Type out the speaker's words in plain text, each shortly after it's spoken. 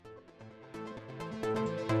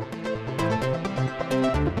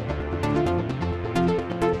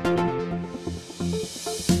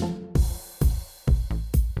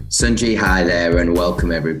Sunji, hi there, and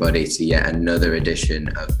welcome everybody to yet another edition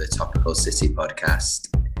of the Topical City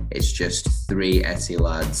podcast. It's just three Etty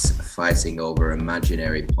lads fighting over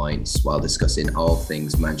imaginary points while discussing all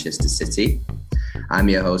things Manchester City. I'm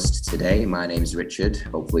your host today. My name's Richard.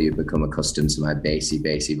 Hopefully you've become accustomed to my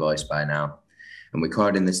bassy voice by now. I'm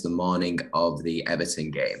recording this the morning of the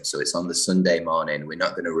Everton game, so it's on the Sunday morning. We're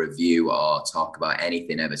not going to review or talk about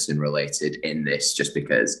anything Everton related in this just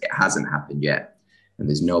because it hasn't happened yet. And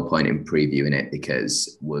there's no point in previewing it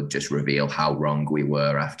because we'll just reveal how wrong we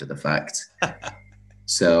were after the fact.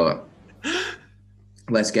 So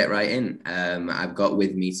let's get right in. I've got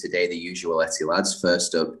with me today the usual Etty lads.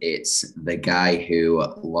 First up, it's the guy who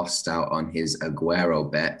lost out on his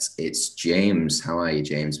Aguero bet. It's James. How are you,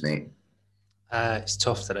 James, mate? It's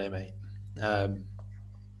tough today, mate. I'm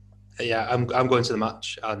going to the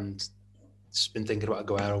match and just been thinking about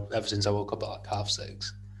Aguero ever since I woke up at like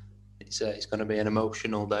 6:30. It's going to be an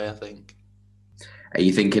emotional day, I think. Are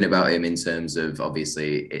you thinking about him in terms of,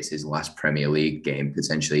 obviously, it's his last Premier League game,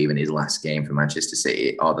 potentially even his last game for Manchester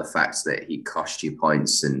City, or the fact that he cost you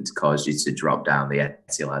points and caused you to drop down the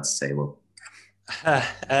Etty lads table?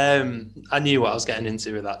 I knew what I was getting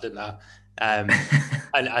into with that, didn't I?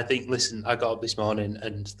 And I think, listen, I got up this morning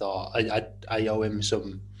and thought I owe him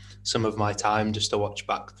some of my time just to watch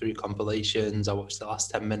back through compilations. I watched the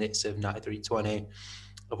last 10 minutes of 93-20.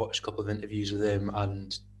 I've watched a couple of interviews with him,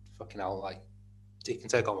 and fucking hell, like, he can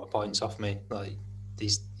take all my points off me. Like,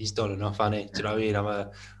 he's done enough, hasn't he? Do you know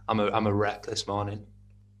what I mean? I'm a wreck this morning.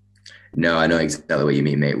 No, I know exactly what you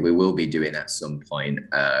mean, mate. We will be doing at some point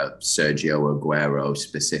Sergio Aguero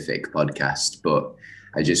specific podcast, but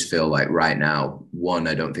I just feel like right now, one,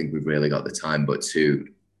 I don't think we've really got the time, but two,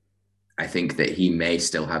 I think that he may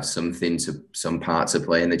still have some part to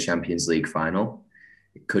play in the Champions League final.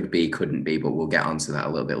 It could be, couldn't be, but we'll get onto that a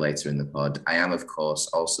little bit later in the pod. I am, of course,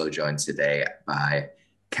 also joined today by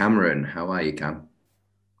Cameron. How are you, Cam?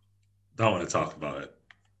 Don't want to talk about it.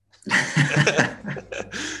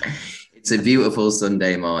 It's a beautiful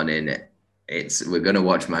Sunday morning. We're going to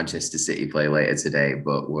watch Manchester City play later today,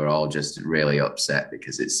 but we're all just really upset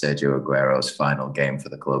because it's Sergio Aguero's final game for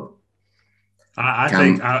the club. I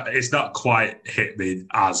think it's not quite hit me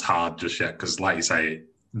as hard just yet because, like you say,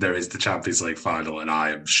 there is the Champions League final, and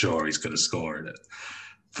I am sure he's going to score in it.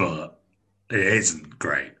 But it isn't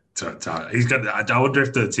great. I wonder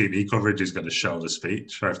if the TV coverage is going to show the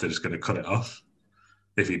speech, or if they're just going to cut it off.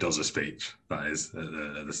 If he does a speech, that is at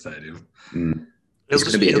the stadium. It's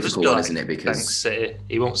going to be a difficult one, isn't it? Because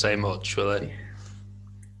he won't say much, will he?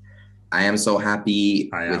 I am so happy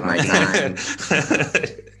with my time.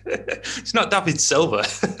 It's not David Silva.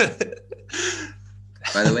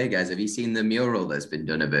 By the way, guys, have you seen the mural that's been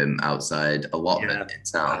done of him outside allotment in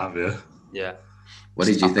town? I have, yeah. Yeah. What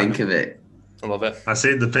did you think of it? I love it. I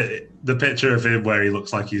seen the picture of him where he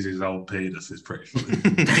looks like he's his own penis. It's pretty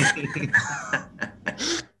funny.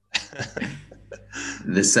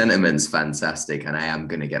 The sentiment's fantastic, and I am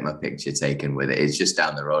going to get my picture taken with it. It's just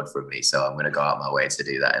down the road from me, so I'm going to go out my way to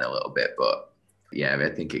do that in a little bit. But yeah, I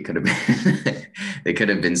think it could have been there could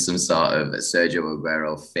have been some sort of Sergio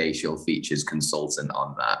Aguero facial features consultant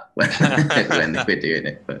on that when they were doing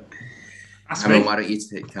it. But why don't you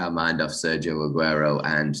take our mind off Sergio Aguero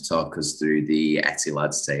and talk us through the Etty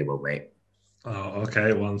lads table, mate? Oh,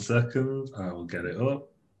 okay. 1 second. I will get it up.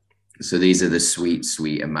 So these are the sweet,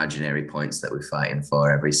 sweet imaginary points that we're fighting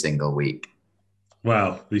for every single week.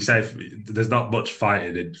 Well, we say there's not much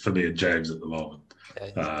fighting for me and James at the moment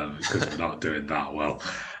because we're not doing that well.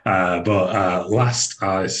 But last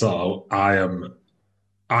I saw, I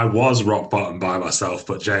was rock bottom by myself,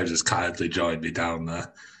 but James has kindly joined me down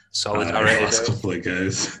there. Solidarity. The last couple of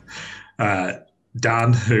games.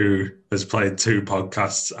 Dan, who has played 2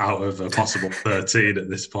 podcasts out of a possible 13 at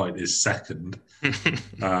this point, is second.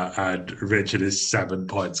 And Richard is 7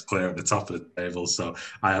 points clear at the top of the table. So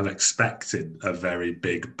I am expecting a very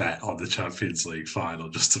big bet on the Champions League final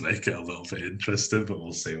just to make it a little bit interesting, but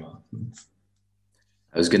we'll see what happens.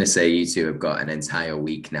 I was going to say you two have got an entire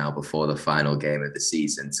week now before the final game of the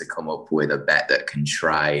season to come up with a bet that can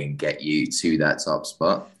try and get you to that top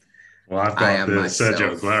spot. Well, I've got the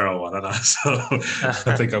Sergio Aguero one, and so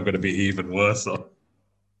I think I'm going to be even worse.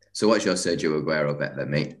 So what's your Sergio Aguero bet then,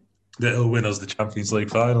 mate? That he'll win us the Champions League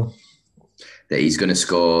final. That he's going to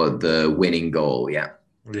score the winning goal, yeah?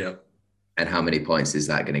 Yeah. And how many points is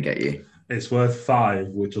that going to get you? It's worth 5,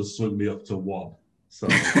 which will swing me up to 1. So.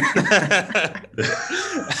 Do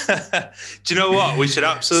you know what? We should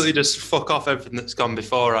absolutely just fuck off everything that's gone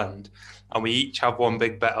beforehand, and we each have one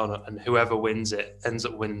big bet on it, and whoever wins it ends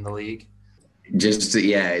up winning the league.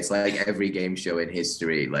 It's like every game show in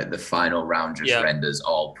history, like the final round just renders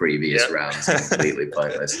all previous rounds completely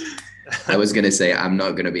pointless. I was going to say, I'm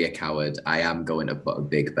not going to be a coward. I am going to put a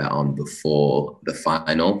big bet on before the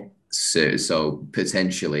final. So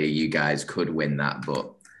potentially you guys could win that,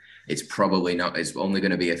 but it's probably not. It's only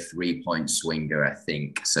going to be a 3-point swinger, I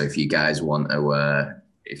think. So if you guys want to,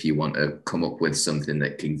 come up with something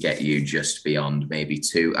that can get you just beyond maybe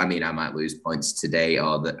 2, I mean, I might lose points today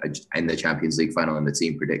or in the Champions League final and the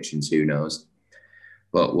team predictions, who knows?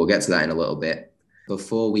 But we'll get to that in a little bit.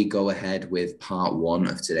 Before we go ahead with part 1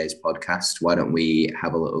 of today's podcast, why don't we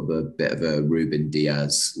have a little bit of a Ruben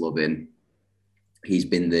Dias loving? He's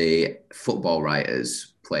been the Football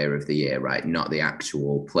Writers Player of the Year, right? Not the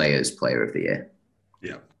actual Players Player of the Year.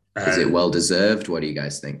 Yeah. Is it well deserved? What do you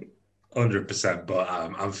guys think? 100%, but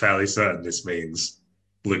I'm fairly certain this means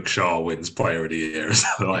Luke Shaw wins Player of the Year,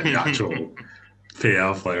 so like the actual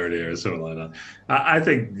PL Player of the Year or something like that. I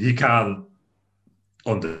think you can't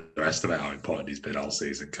underestimate how important he's been all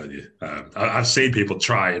season, can you? I've seen people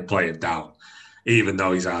try and play him down, even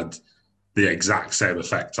though he's had the exact same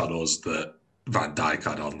effect on us that Van Dijk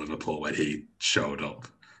had on Liverpool when he showed up.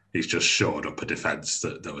 He's just showed up a defence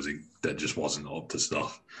that just wasn't up to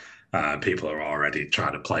stuff. People are already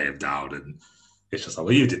trying to play him down, and it's just like,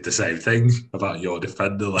 well, you did the same thing about your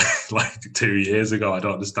defender like 2 years ago. I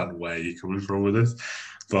don't understand where you're coming from with this,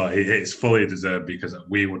 but it's fully deserved because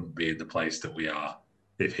we wouldn't be in the place that we are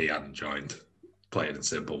if he hadn't joined. Plain and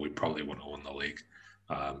simple, we probably wouldn't have won the league.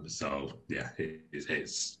 So yeah,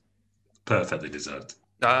 it's perfectly deserved.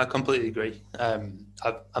 I completely agree.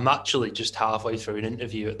 I'm actually just halfway through an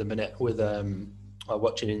interview at the minute with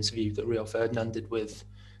watching an interview that Rio Ferdinand did with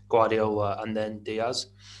Guardiola and then Diaz,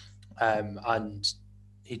 and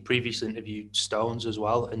he'd previously interviewed Stones as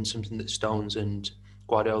well, and something that Stones and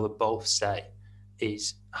Guardiola both say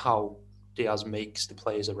is how Diaz makes the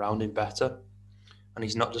players around him better, and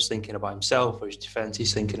he's not just thinking about himself or his defence,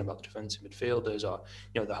 he's thinking about the defensive midfielders or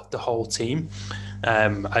the whole team.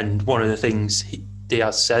 And one of the things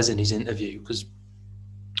Diaz says in his interview, because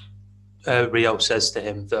Rio says to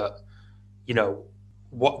him that,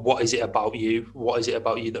 what is it about you? What is it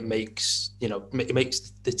about you that makes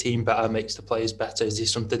the team better, makes the players better? Is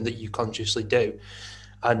this something that you consciously do?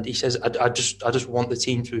 And he says, I just want the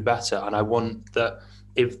team to be better, and I want that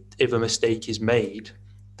if a mistake is made,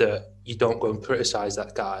 that you don't go and criticise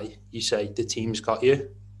that guy. You say the team's got you.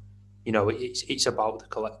 It's about the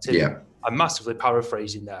collective. Yeah. I'm massively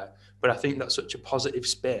paraphrasing there, but I think that's such a positive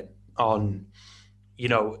spin on.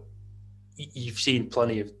 You've seen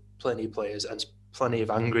plenty of players and plenty of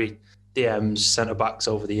angry DMs, centre backs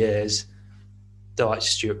over the years. They're like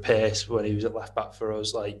Stuart Pearce when he was at left back for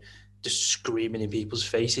us, like just screaming in people's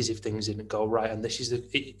faces if things didn't go right. And this is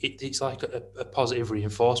it's like a positive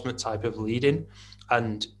reinforcement type of leading,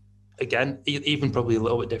 and again, even probably a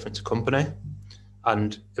little bit different to Kompany,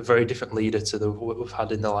 and a very different leader to what we've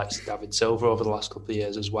had in the likes of David Silva over the last couple of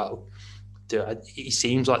years as well. He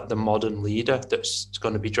seems like the modern leader that's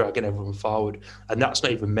going to be dragging everyone forward. And that's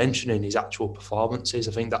not even mentioning his actual performances.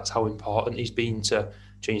 I think that's how important he's been to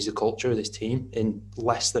change the culture of this team in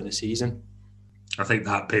less than a season. I think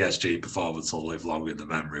that PSG performance will live long in the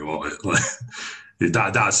memory, won't it?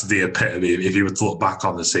 That's the epitome. If you were to look back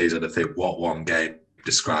on the season, I think what one game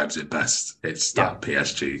describes it best, it's that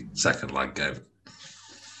PSG second leg game.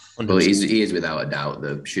 Well, he is without a doubt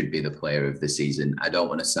should be the player of the season. I don't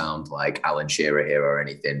want to sound like Alan Shearer here or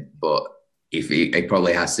anything, but if he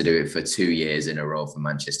probably has to do it for 2 years in a row for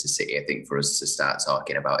Manchester City, I think, for us to start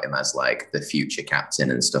talking about him as like the future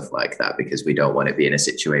captain and stuff like that, because we don't want to be in a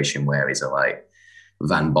situation where he's like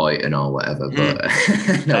Van Boyten or whatever. But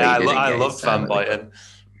I love Van Boyten.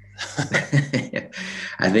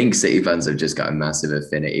 I think City fans have just got a massive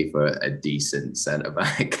affinity for a decent centre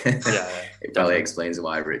back. It probably explains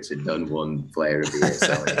why Richard Dunn won Player of the Year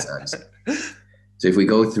so many times. So if we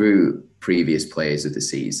go through previous players of the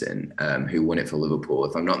season who won it for Liverpool,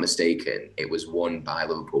 if I'm not mistaken, it was won by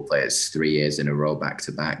Liverpool players 3 years in a row, back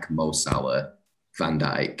to back: Mo Salah, Van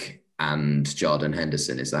Dijk, and Jordan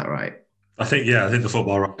Henderson. Is that right? I think the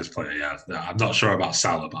Football Writers player. Yeah, I'm not sure about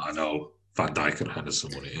Salah, but I know Van Dijk and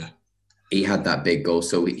Henderson won it. Yeah. He had that big goal.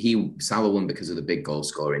 So Salah won because of the big goal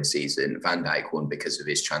scoring season. Van Dijk won because of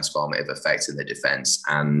his transformative effect in the defence.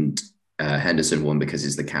 And Henderson won because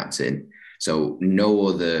he's the captain. So no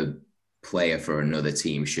other player for another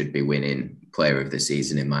team should be winning Player of the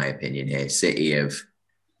Season, in my opinion here. City have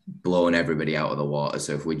blown everybody out of the water.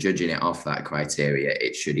 So if we're judging it off that criteria,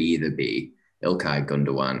 it should either be Ilkay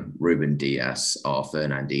Gundogan, Ruben Dias, or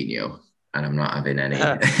Fernandinho. And I'm not having any.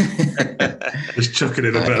 Just chucking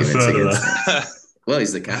it a bit further. Well,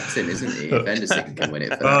 he's the captain, isn't he? If Henderson can win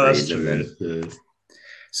it for that that's reason, true. then. Yeah.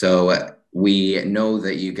 So we know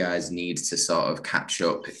that you guys need to sort of catch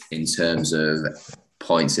up in terms of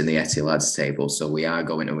points in the Etilad's table. So we are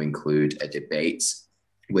going to include a debate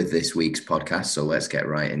with this week's podcast. So let's get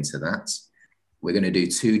right into that. We're going to do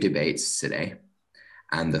 2 debates today.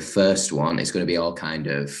 And the first one is going to be all kind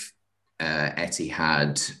of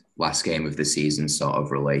Etihad last game of the season sort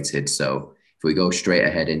of related. So if we go straight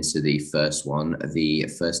ahead into the first one, the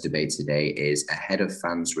first debate today is ahead of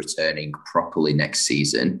fans returning properly next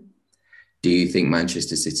season. Do you think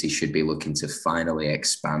Manchester City should be looking to finally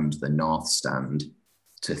expand the North Stand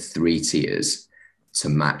to 3 tiers to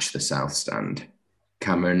match the South Stand?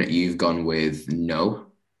 Cameron, you've gone with no,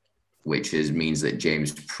 which means that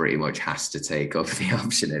James pretty much has to take up the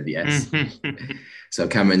option of yes. So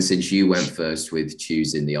Cameron, since you went first with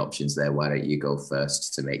choosing the options there, why don't you go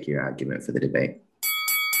first to make your argument for the debate?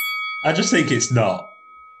 I just think it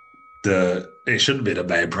shouldn't be the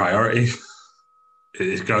main priority.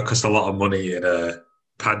 It's going to cost a lot of money in a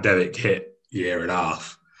pandemic hit year and a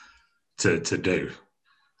half to do.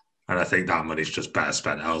 And I think that money's just better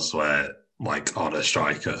spent elsewhere, like on a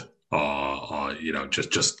striker or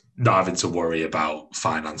just not having to worry about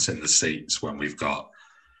financing the seats when we've got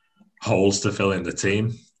holes to fill in the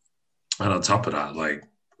team. And on top of that, like,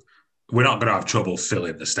 we're not going to have trouble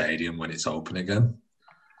filling the stadium when it's open again.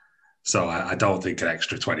 So I don't think an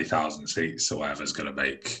extra 20,000 seats or whatever is going to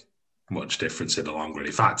make much difference in the long run.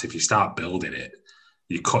 In fact, if you start building it,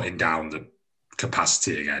 you're cutting down the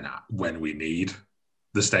capacity again when we need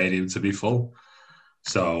the stadium to be full.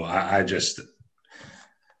 So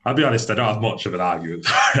I'll be honest, I don't have much of an argument.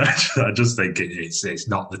 I just think it's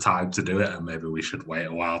not the time to do it, and maybe we should wait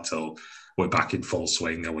a while till we're back in full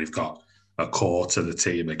swing and we've got a core to the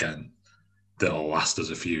team again that'll last us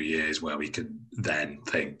a few years, where we can then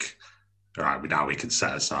think, all right, now we can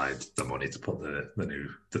set aside the money to put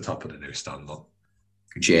the top of the new stand on.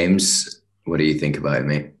 James, what do you think about it,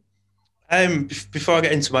 mate? Before I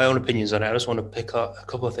get into my own opinions on it, I just want to pick up a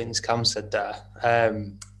couple of things Cam said there.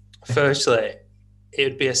 Firstly, it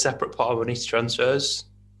would be a separate pot of money to transfers.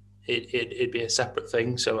 It'd be a separate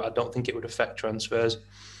thing, so I don't think it would affect transfers.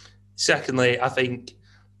 Secondly, I think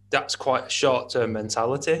that's quite a short-term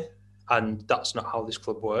mentality, and that's not how this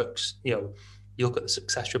club works. You look at the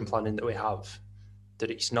succession planning that we have, that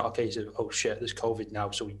it's not a case of, oh shit, there's COVID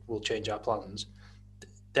now, so we'll change our plans.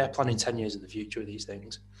 They're planning 10 years in the future with these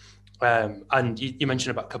things. And you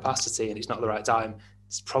mentioned about capacity, and it's not the right time.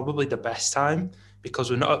 It's probably the best time,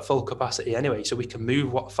 because we're not at full capacity anyway, so we can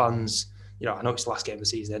move what fans, I know it's the last game of the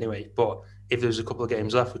season anyway, but if there's a couple of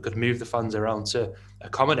games left, we could move the fans around to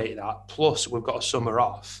accommodate that. Plus, we've got a summer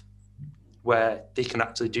off where they can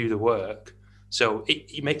actually do the work. So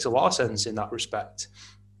it makes a lot of sense in that respect.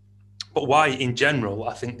 But why, in general,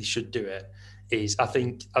 I think they should do it is, I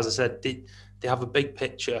think, as I said, they have a big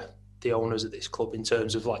picture, the owners of this club, in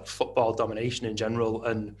terms of like football domination in general.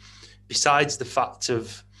 And besides the fact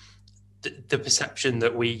of the perception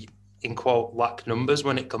that we, in quote, lack numbers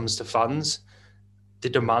when it comes to fans, the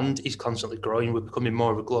demand is constantly growing. We're becoming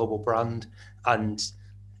more of a global brand. And,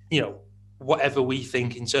 whatever we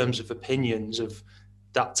think in terms of opinions of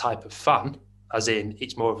that type of fan, as in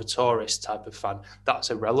it's more of a tourist type of fan, that's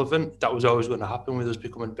irrelevant. That was always going to happen with us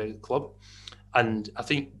becoming a bigger club. And I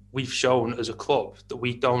think we've shown as a club that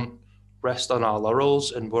we don't rest on our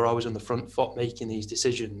laurels, and we're always on the front foot making these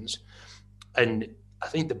decisions. And I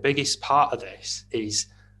think the biggest part of this is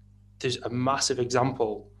there's a massive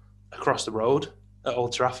example across the road at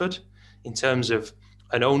Old Trafford in terms of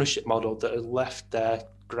an ownership model that has left their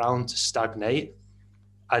ground to stagnate.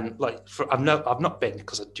 And I've not been,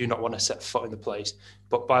 because I do not want to set foot in the place,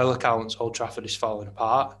 but by all accounts, Old Trafford is falling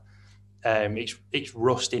apart. It's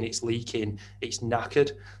rusting, it's leaking, it's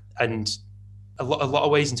knackered, and a lot of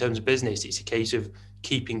ways in terms of business, it's a case of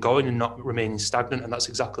keeping going and not remaining stagnant, and that's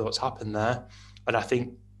exactly what's happened there. And I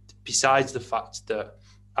think, besides the fact that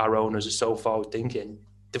our owners are so forward thinking,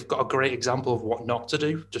 they've got a great example of what not to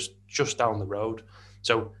do just down the road.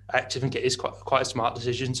 So I actually think it is quite a smart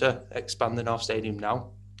decision to expand the North Stand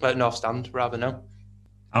now. I'm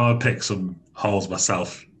gonna pick some holes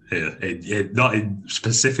myself here, not in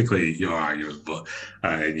specifically your argument, but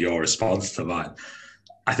in your response to mine.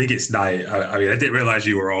 I think it's nice. I didn't realise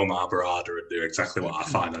you were Omar Barada and knew exactly what our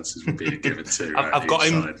finances were being given to. I've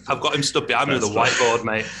got him stood behind me with a whiteboard,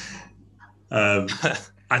 mate.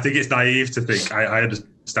 I think it's naive to think. I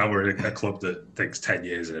understand we're a club that thinks 10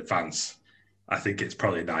 years in advance. I think it's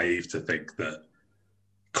probably naive to think that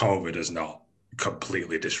COVID has not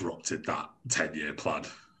completely disrupted that 10-year plan.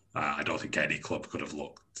 I don't think any club could have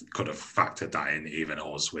factored that in, even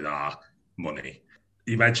us with our money.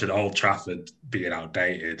 you mentioned Old Trafford being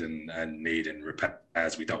outdated and needing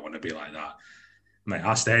repairs. We don't want to be like that. Mate,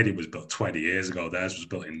 our stadium was built 20 years ago. Theirs was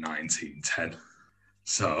built in 1910.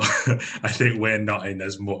 So I think we're not in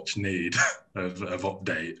as much need of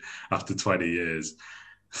update after 20 years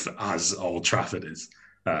as Old Trafford is,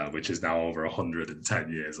 which is now over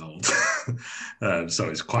 110 years old. So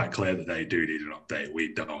it's quite clear that they do need an update.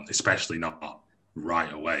 We don't, especially not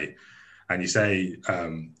right away. And you say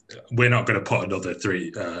we're not going to put another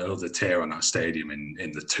tier on that stadium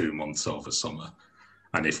in the 2 months over summer.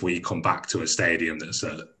 And if we come back to a stadium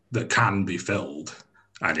that can be filled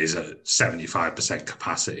and is at 75%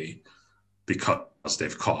 capacity because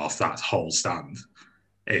they've cut off that whole stand,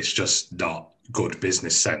 it's just not good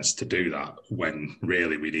business sense to do that when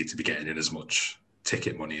really we need to be getting in as much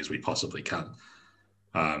ticket money as we possibly can.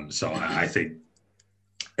 So I think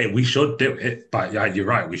we should do it, but yeah, you're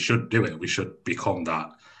right, we should do it. We should become that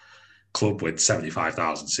club with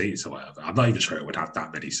 75,000 seats or whatever. I'm not even sure it would have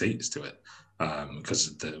that many seats to it.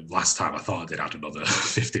 Because the last time I thought they'd had another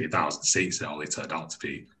 15,000 seats, it only turned out to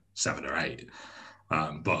be 7 or 8.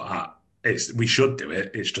 But we should do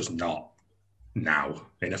it. It's just not now.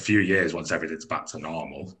 In a few years, once everything's back to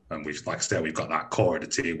normal, and we've got that core of the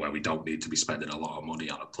team where we don't need to be spending a lot of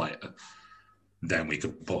money on a player, then we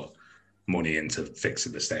could put money into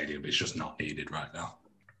fixing the stadium. It's just not needed right now.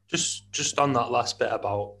 Just on that last bit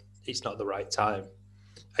about it's not the right time.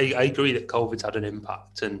 I agree that COVID's had an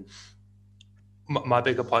impact, and my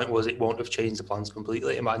bigger point was it won't have changed the plans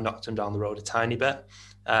completely. It might have knocked them down the road a tiny bit.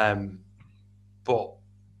 But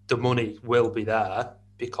the money will be there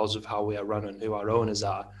because of how we are run and who our owners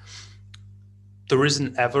are. There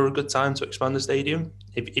isn't ever a good time to expand the stadium.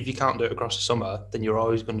 If you can't do it across the summer, then you're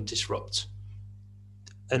always going to disrupt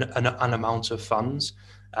an amount of fans.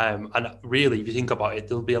 And really, if you think about it,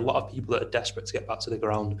 there'll be a lot of people that are desperate to get back to the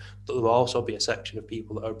ground, but there'll also be a section of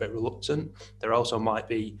people that are a bit reluctant. There also might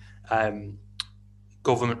be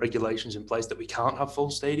government regulations in place that we can't have full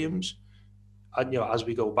stadiums. And as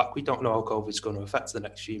we go back, we don't know how COVID's going to affect the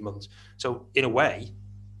next few months. So in a way,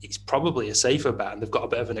 it's probably a safer bet, and they've got a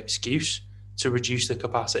bit of an excuse to reduce the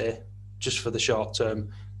capacity just for the short term,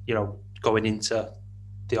 going into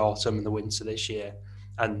the autumn and the winter this year.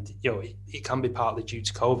 And it can be partly due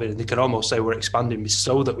to COVID, and they can almost say we're expanding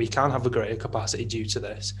so that we can have a greater capacity due to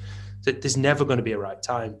this. There's never going to be a right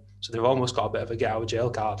time. So they've almost got a bit of a get out of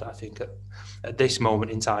jail card, I think, at this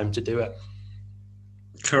moment in time to do it.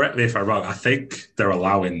 Correct me if I'm wrong. I think they're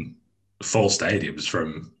allowing full stadiums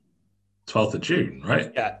from 12th of June,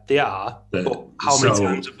 right? Yeah, they are. But how many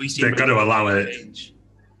times have we seen? They're going to allow it. Change?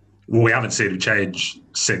 Well, we haven't seen them change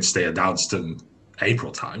since they announced them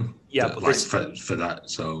April time. Yeah, but for that.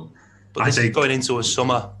 So, but this is going into a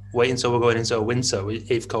summer. Wait until we're going into a winter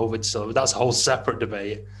if COVID's still. That's a whole separate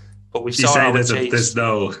debate. But we've saw how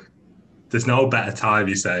there's no better time,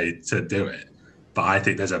 you say, to do it. But I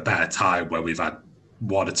think there's a better time where we've had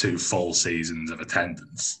 1 or 2 full seasons of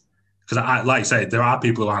attendance. Because, like you say, there are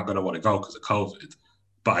people who aren't going to want to go because of COVID.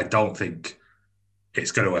 But I don't think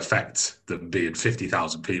it's going to affect them being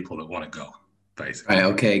 50,000 people that want to go, basically. Right,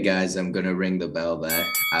 okay, guys, I'm going to ring the bell there.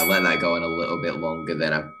 I let that go on a little bit longer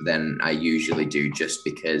than I usually do, just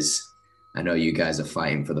because I know you guys are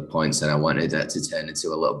fighting for the points, and I wanted that to turn into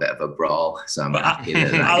a little bit of a brawl. So I'm happy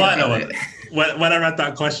that I like that one. When I read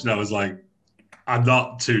that question, I was like, I'm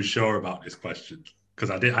not too sure about this question, because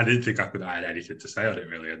I didn't think I could add anything to say on it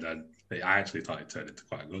really, and then I actually thought it turned into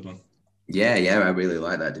quite a good one. Yeah, I really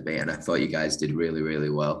like that debate, and I thought you guys did really, really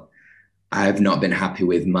well. I've not been happy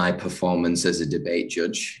with my performance as a debate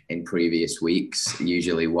judge in previous weeks.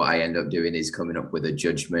 Usually what I end up doing is coming up with a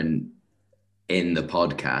judgment in the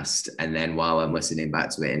podcast, and then while I'm listening back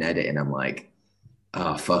to it in editing, I'm like,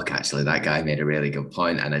 oh, fuck, actually, that guy made a really good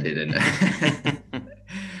point, and I didn't.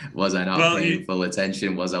 Was I not paying full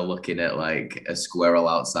attention? Was I looking at like a squirrel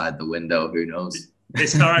outside the window? Who knows?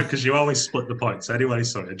 It's all right, because you always split the points anyway,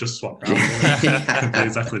 so it just swap around.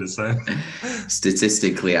 Exactly the same.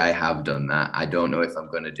 Statistically, I have done that. I don't know if I'm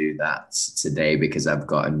going to do that today, because I've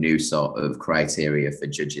got a new sort of criteria for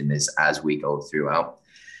judging this as we go throughout.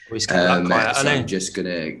 So I'm just going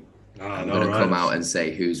to come out and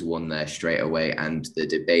say who's won there straight away. And the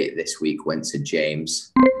debate this week went to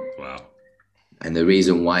James. Wow. And the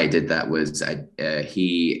reason why I did that was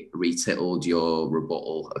he retitled your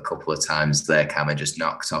rebuttal a couple of times there, Cam, and just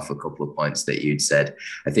knocked off a couple of points that you'd said.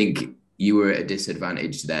 I think you were at a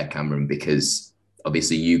disadvantage there, Cameron, because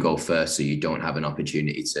obviously you go first, so you don't have an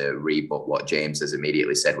opportunity to rebut what James has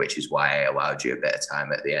immediately said, which is why I allowed you a bit of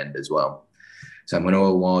time at the end as well. So I'm going to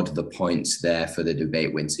award the points there for the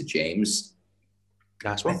debate win to James.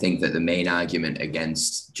 Nice I one. think that the main argument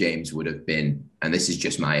against James would have been, and this is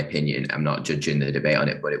just my opinion, I'm not judging the debate on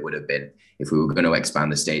it, but it would have been, if we were going to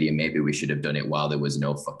expand the stadium, maybe we should have done it while there was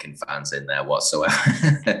no fucking fans in there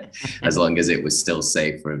whatsoever, as long as it was still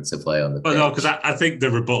safe for him to play on the pitch. No, because I think the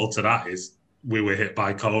rebuttal to that is we were hit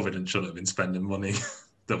by COVID and shouldn't have been spending money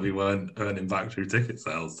that we weren't earning back through ticket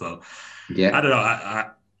sales. So, yeah, I don't know.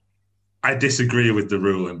 I disagree with the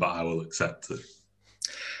ruling, but I will accept it.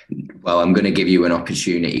 Well, I'm going to give you an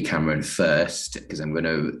opportunity, Cameron, first, because I'm going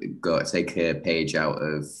to go take a page out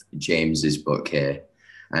of James's book here,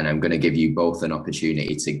 and I'm going to give you both an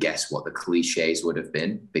opportunity to guess what the cliches would have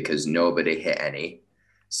been, because nobody hit any.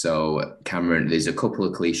 So, Cameron, there's a couple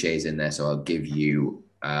of cliches in there, so I'll give you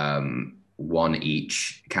one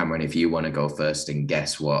each. Cameron, if you want to go first and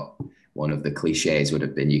guess what one of the cliches would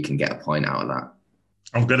have been, you can get a point out of that.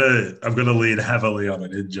 I'm gonna lean heavily on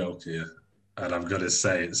an in-joke here. And I'm going to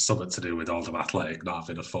say it's something to do with Oldham Athletic not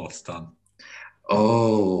having a fourth stand.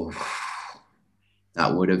 Oh,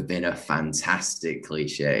 that would have been a fantastic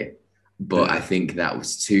cliche. But yeah. I think that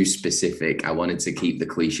was too specific. I wanted to keep the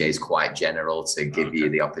cliches quite general to give you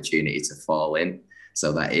the opportunity to fall in.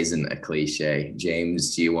 So that isn't a cliche.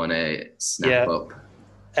 James, do you want to snap up?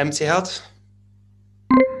 Empty-head.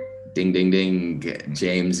 Ding, ding, ding.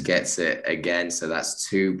 James gets it again. So that's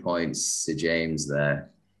 2 points to James there.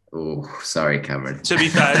 Oh, sorry, Cameron. To be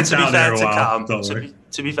fair to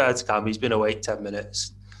Cam, he's been awake 10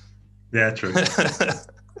 minutes. Yeah, true.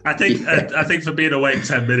 I think for being awake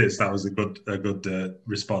 10 minutes, that was a good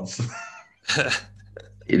response.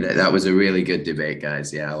 That was a really good debate,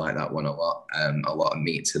 guys. Yeah, I like that one a lot. A lot of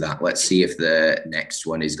meat to that. Let's see if the next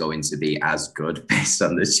one is going to be as good based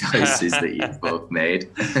on the choices that you've both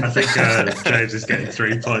made. I think James is getting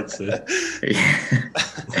 3 points there. Yeah.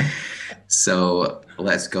 So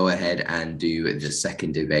let's go ahead and do the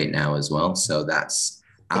second debate now as well. So that's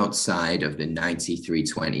outside of the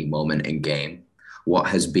 93-20 moment in game. What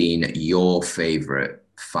has been your favourite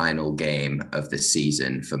final game of the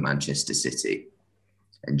season for Manchester City?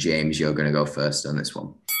 And James, you're going to go first on this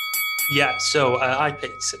one. Yeah, so I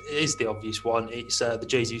picked, it is the obvious one. It's the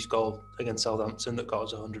Jesus goal against Southampton that got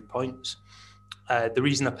us 100 points. The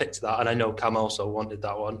reason I picked that, and I know Cam also wanted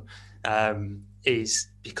that one, is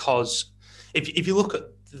because if you look at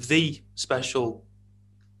the special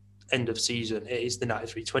end of season, it is the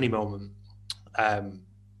 93-20 moment.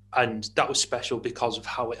 And that was special because of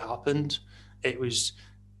how it happened. It was,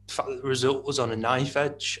 the fact that the result was on a knife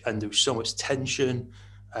edge and there was so much tension,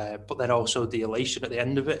 but then also the elation at the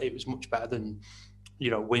end of it. It was much better than,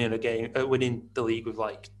 winning a game, winning the league with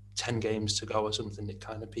like 10 games to go or something that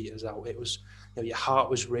kind of peters out. It was, your heart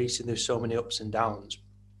was racing. There's so many ups and downs.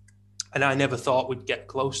 And I never thought we'd get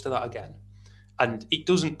close to that again. And it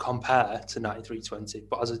doesn't compare to 93-20,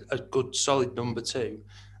 but as a good solid number two,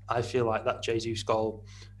 I feel like that Jesus goal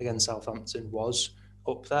against Southampton was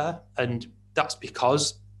up there. And that's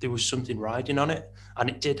because there was something riding on it. And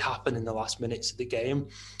it did happen in the last minutes of the game.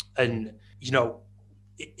 And,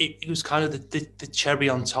 it was kind of the cherry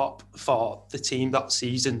on top for the team that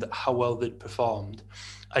season, that how well they'd performed.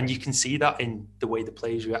 And you can see that in the way the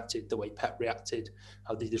players reacted, the way Pep reacted,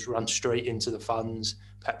 how they just ran straight into the fans,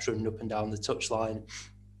 Pep's running up and down the touchline.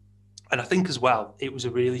 And I think as well, it was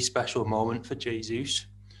a really special moment for Jesus.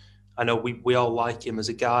 I know we all like him as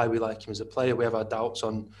a guy, we like him as a player, we have our doubts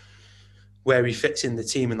on where he fits in the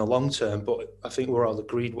team in the long term, but I think we're all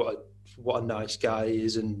agreed what a nice guy he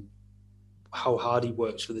is and how hard he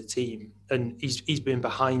works for the team. And he's been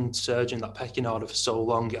behind Serge in that pecking order for so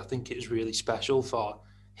long. I think it was really special for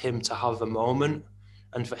him to have a moment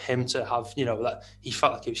and for him to have, that he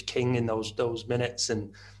felt like he was king in those minutes.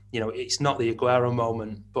 And, it's not the Aguero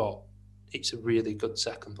moment, but it's a really good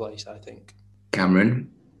second place, I think.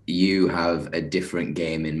 Cameron, you have a different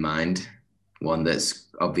game in mind, one that's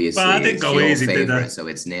obviously your favourite, so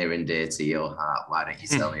it's near and dear to your heart. Why don't you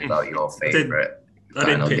tell me about your favourite? I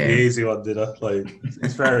didn't pick the easy one, did I?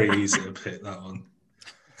 It's very easy to pick that one.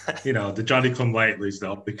 The Johnny come latelys, they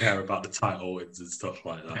only care about the title wins and stuff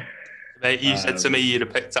like that. Mate, you said to me you'd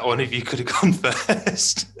have picked that one if you could have gone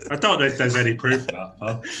first. I don't know if there's any proof of that,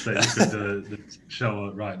 pal, that you could show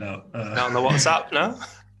it right now. Not on the WhatsApp, no?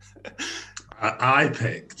 I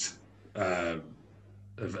picked a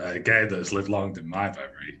game that has lived long in my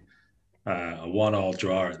memory. A 1-1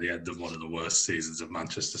 draw at the end of one of the worst seasons of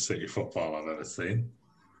Manchester City football I've ever seen,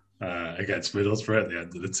 against Middlesbrough at the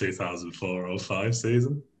end of the 2004-05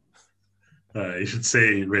 season. You should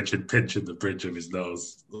see Richard pinching the bridge of his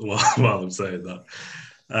nose while I'm saying that.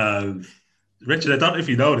 Richard, I don't know if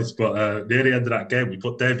you noticed, but near the end of that game, we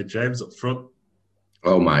put David James up front.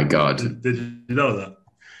 Oh my God. Did you know that?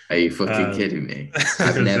 Are you fucking kidding me?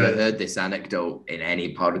 I've never heard this anecdote in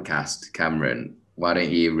any podcast, Cameron. Why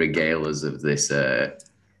don't you regale us of this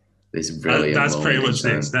this brilliant That's moment pretty much in the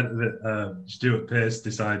time? extent that Stuart Pearce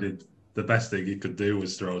decided the best thing he could do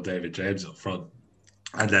was throw David James up front.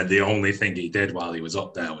 And then the only thing he did while he was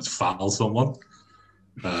up there was foul someone.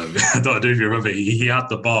 I don't know if you remember, he had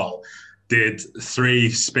the ball, did 3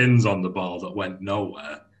 spins on the ball that went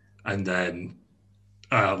nowhere, and then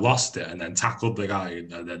lost it, and then tackled the guy,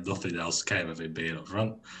 and then nothing else came of him being up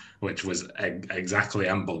front, which was exactly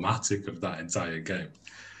emblematic of that entire game.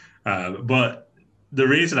 But the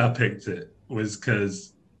reason I picked it was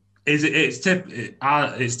because it's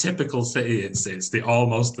typical City. It's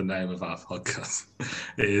almost the name of our podcast.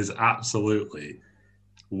 It is absolutely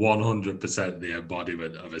 100% the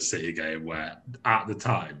embodiment of a City game where at the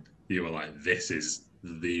time you were like, this is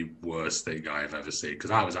the worst thing I've ever seen,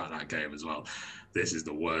 because I was at that game as well. This is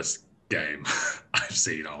the worst game I've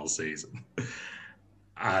seen all season.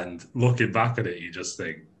 And looking back at it, you just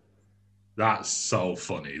think, that's so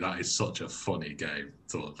funny. That is such a funny game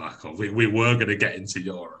to look back on. We were going to get into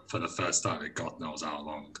Europe for the first time in God knows how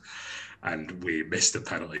long, and we missed a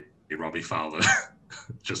penalty. Robbie Fowler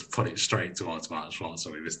just put it straight towards Matt Schwartz,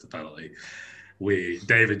 so we missed the penalty.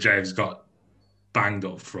 David James got banged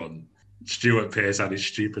up front. Stuart Pearce had his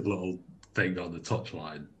stupid little thing on the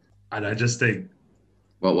touchline. And I just think...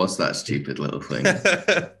 What was that stupid little thing?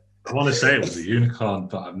 I want to say it was a unicorn,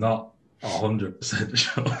 but I'm not 100%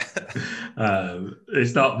 sure.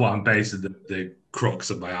 It's not what I'm basing the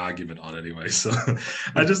crux of my argument on anyway. So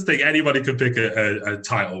I just think anybody could pick a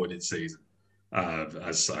title-winning season,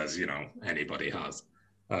 as you know, anybody has.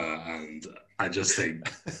 And I just think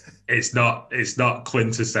it's not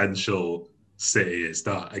quintessential City. It's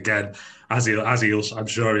not, again, as he'll I'm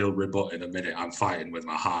sure he'll rebut in a minute, I'm fighting with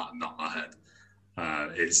my heart and not my head.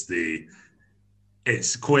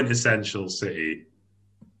 It's quintessential City,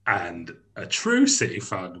 and a true City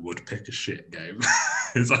fan would pick a shit game.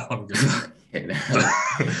 Is all I'm going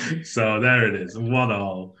to So there it is,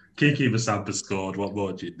 1-1. Kiki Masampa scored. What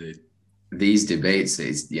more do you need? These debates,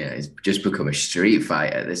 it's just become a street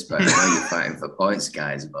fight at this point. I know you're fighting for points,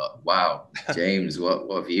 guys, but wow, James, what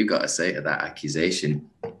have you got to say to that accusation?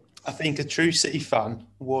 I think a true City fan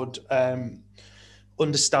would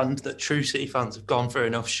understand that true City fans have gone through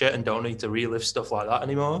enough shit and don't need to relive stuff like that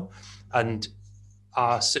anymore. And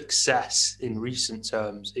our success in recent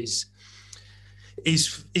terms is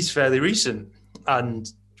fairly recent, and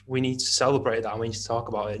we need to celebrate that. And we need to talk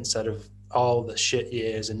about it instead of all the shit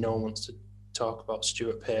years, and no one wants to talk about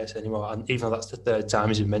Stuart Pearce anymore. And even though that's the 3rd time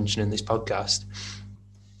he's been mentioned in this podcast,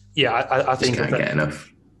 I think can't get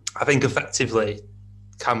enough. I think effectively,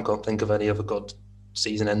 Cam can't think of any other good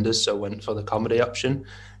season enders, so went for the comedy option.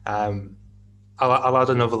 I'll add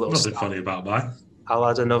another little. Nothing funny about mine. I'll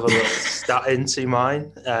add another little stat into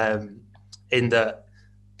mine. In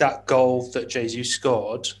that goal that Jesus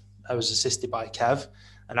scored, was assisted by Kev,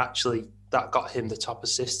 and actually that got him the top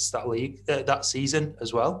assists that season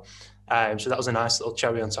as well. So that was a nice little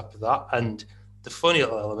cherry on top of that. And the funny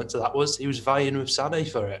little element to that was he was vying with Sané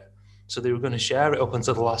for it, so they were going to share it up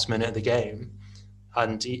until the last minute of the game,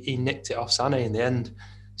 and he nicked it off Sané in the end.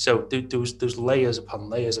 So there's layers upon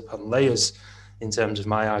layers upon layers in terms of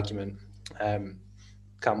my argument.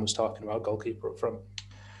 Cam was talking about goalkeeper up front.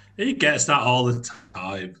 He gets that all the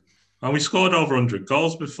time. And we scored over 100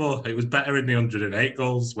 goals before. It was better in the 108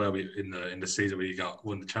 goals where we in the season where you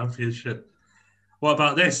won the championship. What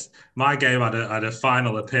about this? My game had a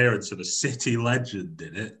final appearance of a City legend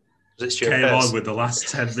in it. Came on with the last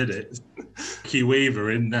 10 minutes. Key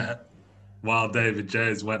Weaver in there while David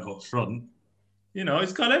James went up front. You know,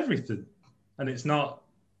 it's got everything. And it's not,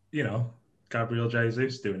 Gabriel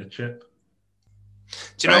Jesus doing a chip.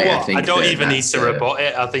 Do you know what? I don't even need to rebut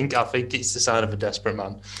it. I think it's the sign of a desperate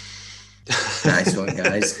man. Nice one,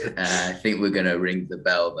 guys. I think we're going to ring the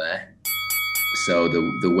bell there. So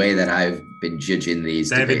the way that I've been judging these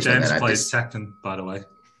David debates... James plays Tekken, by the way.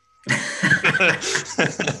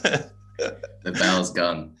 The bell's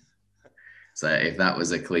gone. So if that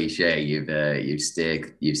was a cliche, you've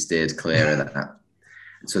steered clear of that.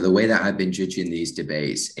 So the way that I've been judging these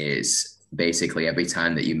debates is basically every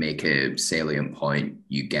time that you make a salient point,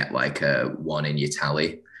 you get like a 1 in your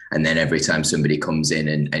tally. And then every time somebody comes in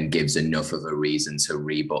and gives enough of a reason to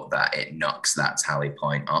rebut that, it knocks that tally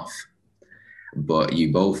point off. But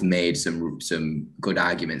you both made some good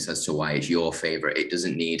arguments as to why it's your favorite. It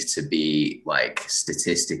doesn't need to be like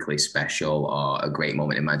statistically special or a great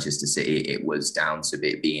moment in Manchester City. It was down to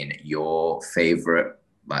it being your favorite.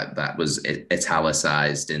 Like that was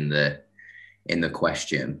italicized in the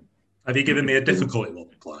question. Have you given me a difficulty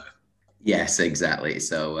multiplier? Yes, exactly.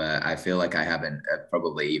 So I feel like I haven't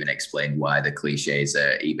probably even explained why the cliches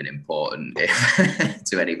are even important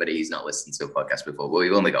to anybody who's not listened to a podcast before. But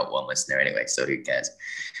we've only got one listener anyway, so who cares?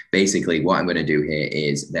 Basically, what I'm going to do here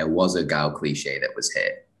is there was a Gal cliche that was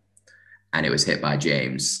hit, and it was hit by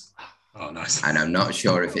James. Oh, nice. And I'm not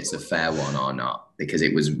sure if it's a fair one or not, because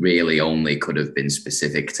it was really only could have been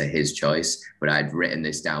specific to his choice. But I'd written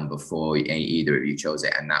this down before either of you chose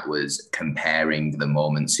it, and that was comparing the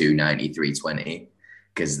moment to 93-20,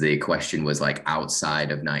 because the question was like,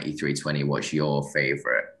 outside of 93-20, what's your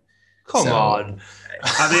favorite? Come on.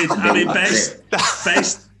 I mean,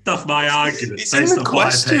 based off my argument, it's in the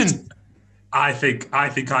question. I think I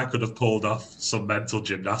could have pulled off some mental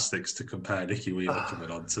gymnastics to compare Nicky Wheeler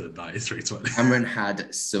coming on to 93-20. Cameron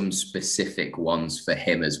had some specific ones for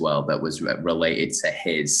him as well that was related to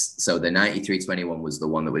his. So the 93-21 was the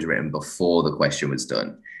one that was written before the question was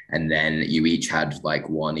done. And then you each had like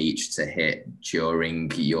one each to hit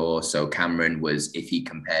during your. So Cameron was if he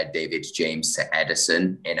compared David James to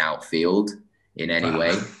Edison in outfield in any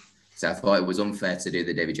way. So I thought it was unfair to do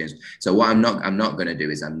the David James. So what I'm not going to do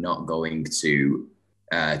is I'm not going to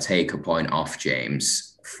take a point off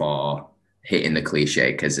James for hitting the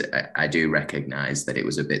cliche, because I do recognize that it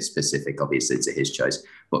was a bit specific, obviously, to his choice.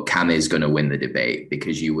 But Cam is going to win the debate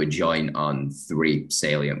because you were joint on 3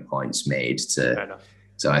 salient points made to.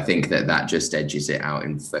 So I think that just edges it out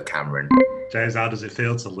for Cameron. James, how does it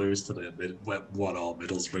feel to lose to the 1-1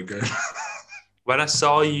 Middlesbrough game? When I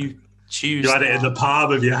saw you choose, you had it in the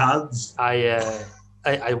palm of your hands.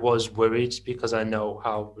 I was worried because I know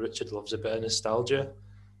how Richard loves a bit of nostalgia,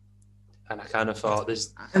 and I kind of thought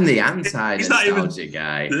this. I'm the anti-nostalgia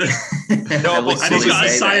guy. No, but and he's got a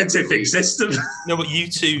scientific system. No, but you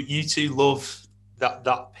two love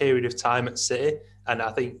that period of time at City, and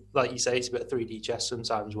I think, like you say, it's a bit of 3D chess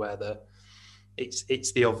sometimes, where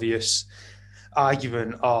it's the obvious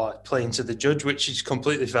argument or playing to the judge, which is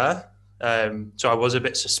completely fair. So I was a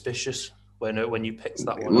bit suspicious when you picked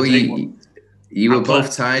that one. Well, you were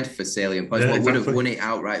both tied for salient points. What would have won it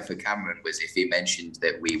outright for Cameron was if he mentioned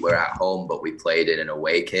that we were at home, but we played in an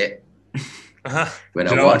away kit. When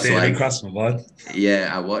I watched,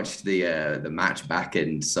 I watched the match back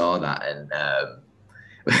and saw that, and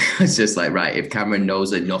it's just like, right, if Cameron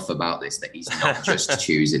knows enough about this that he's not just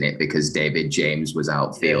choosing it because David James was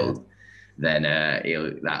outfield. Then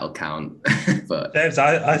that'll count. But James,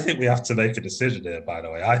 I think we have to make a decision here, by the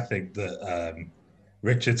way. I think that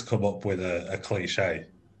Richard's come up with a cliche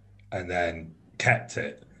and then kept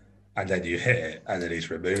it, and then you hit it, and then he's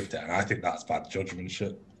removed it. And I think that's bad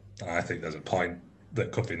judgmanship. And I think there's a point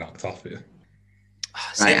that could be knocked off here.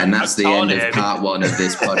 Right, and that's the end of part 1 of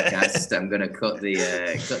this podcast. I'm going to cut the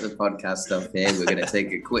podcast off here. We're going to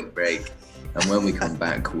take a quick break. And when we come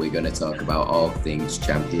back, we're going to talk about all things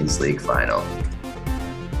Champions League final.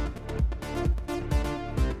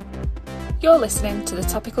 You're listening to the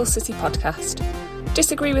Topical City podcast.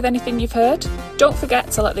 Disagree with anything you've heard? Don't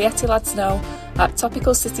forget to let the Etty lads know at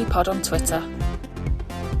Topical City Pod on Twitter.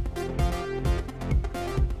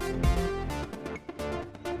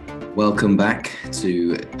 Welcome back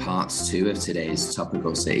to part 2 of today's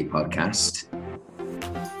Topical City podcast.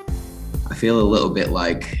 I feel a little bit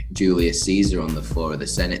like Julius Caesar on the floor of the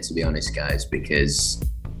Senate, to be honest, guys, because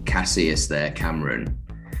Cassius there, Cameron,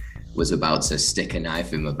 was about to stick a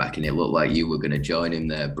knife in my back, and it looked like you were going to join him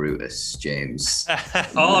there, Brutus, James.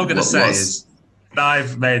 All I'm going to say is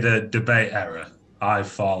I've made a debate error. I've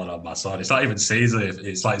fallen on my sword. It's not even Caesar.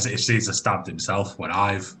 It's like if Caesar stabbed himself when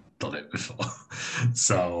I've done it before.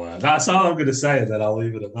 So that's all I'm going to say, and then I'll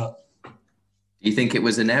leave it at that. Do you think it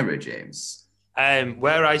was an error, James?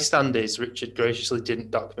 Where I stand is Richard graciously didn't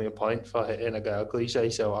dock me a point for hitting a girl cliche,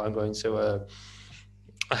 so I'm going to...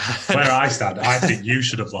 Where I stand, I think you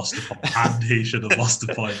should have lost a point and he should have lost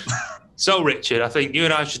a point. So, Richard, I think you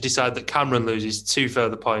and I should decide that Cameron loses 2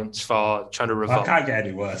 further points for trying to revolt. I can't get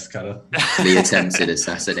any worse, can I? The attempted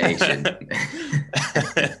assassination.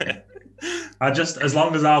 As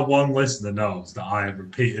long as our one listener knows that I have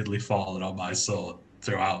repeatedly fallen on my sword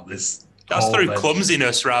throughout this. That's through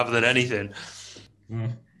clumsiness rather than anything.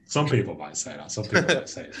 Some people might say that. Some people might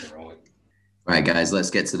say it's heroic. Right, guys, let's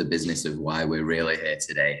get to the business of why we're really here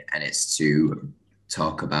today. And it's to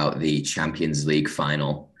talk about the Champions League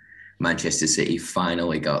final. Manchester City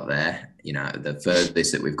finally got there. You know, the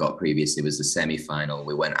furthest that we've got previously was the semi-final.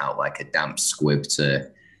 We went out like a damp squib to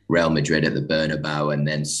Real Madrid at the Bernabeu and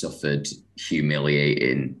then suffered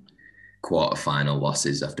humiliating quarterfinal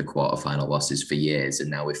losses after quarterfinal losses for years. And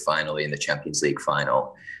now we're finally in the Champions League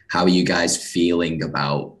final. How are you guys feeling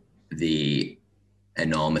about the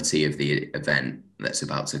enormity of the event that's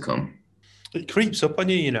about to come? It creeps up on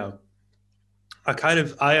you, you know.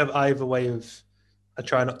 I have a way of, I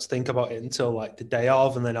try not to think about it until like the day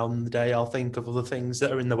of, and then on the day I'll think of other things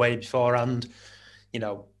that are in the way beforehand,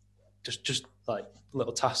 just like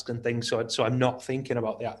little tasks and things. So I'm not thinking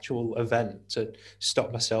about the actual event to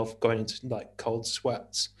stop myself going into like cold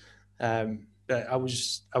sweats. But I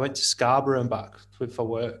went to Scarborough and back for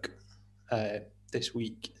work this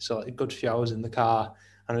week, so like a good few hours in the car,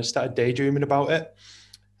 and I started daydreaming about it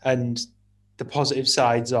and the positive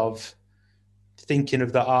sides of thinking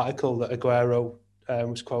of that article that Aguero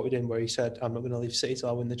was quoted in, where he said, "I'm not going to leave City till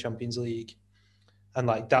I win the Champions League," and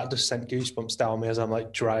like that just sent goosebumps down me as I'm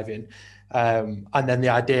like driving. And then the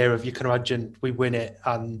idea of, you can imagine we win it,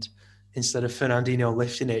 and instead of Fernandinho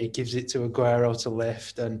lifting it, he gives it to Aguero to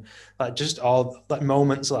lift, and like just all like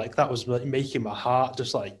moments like that was like making my heart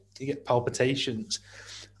just like, you get palpitations.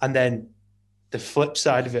 And then the flip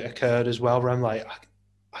side of it occurred as well, where I'm like,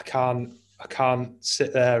 I can't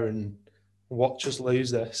sit there and watch us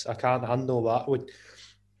lose this. I can't handle that.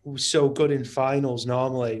 We're so good in finals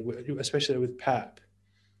normally, especially with Pep,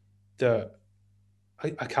 that I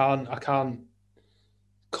can't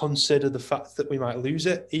consider the fact that we might lose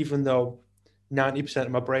it, even though 90%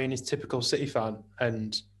 of my brain is typical City fan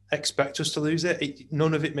and expect us to lose it.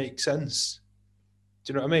 None of it makes sense.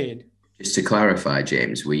 Do you know what I mean? Just to clarify,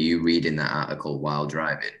 James, were you reading that article while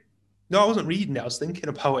driving? No, I wasn't reading it. I was thinking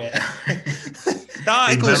about it. That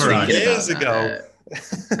article was 3 years ago.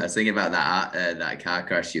 I was thinking about that car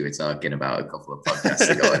crash you were talking about a couple of podcasts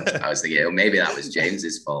ago. And I was thinking, oh, maybe that was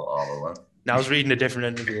James's fault all along. No, I was reading a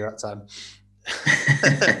different interview that time.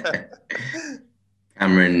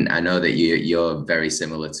 Cameron, I know that you're very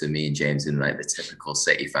similar to me and James in like the typical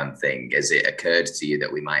City fan thing. Has it occurred to you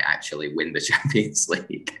that we might actually win the Champions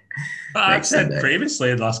League? I've said previously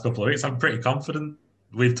in the last couple of weeks, I'm pretty confident.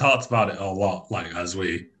 We've talked about it a lot, like as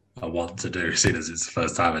we want to do, seeing as it's the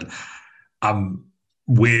first time. And I'm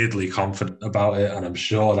weirdly confident about it, and I'm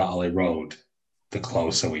sure that'll erode the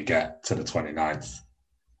closer we get to the 29th.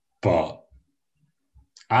 But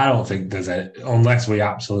I don't think unless we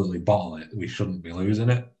absolutely bottle it, we shouldn't be losing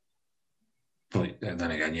it. But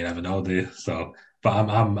then again, you never know, do you? So, but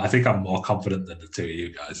I think I'm more confident than the two of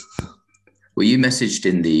you guys. Well, you messaged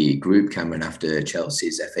in the group, Cameron, after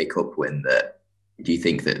Chelsea's FA Cup win, that do you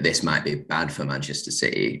think that this might be bad for Manchester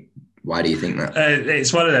City? Why do you think that?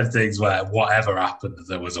 It's one of them things where whatever happened,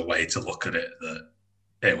 there was a way to look at it that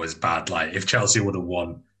it was bad. Like if Chelsea would have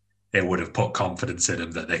won, it would have put confidence in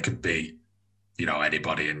them that they could beat,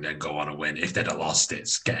 anybody and then go on and win. If they'd have lost,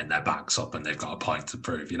 it's getting their backs up and they've got a point to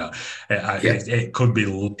prove. It could be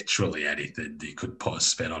literally anything. You could put a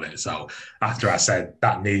spin on it. So after I said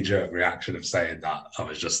that knee-jerk reaction of saying that, I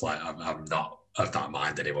was just like, I'm not of that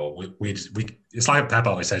mind anymore. We it's like Pep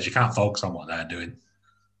always says, you can't focus on what they're doing.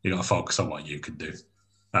 You got to focus on what you can do.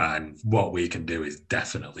 And what we can do is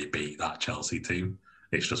definitely beat that Chelsea team.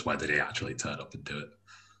 It's just whether they actually turn up and do it.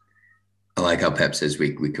 I like how Pep says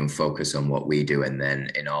we can focus on what we do, and then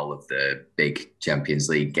in all of the big Champions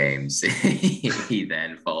League games, he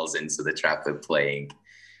then falls into the trap of playing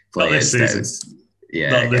players. Not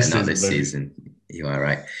this season. You are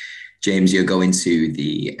right. James, you're going to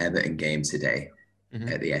the Everton game today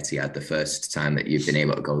at the Etihad, the first time that you've been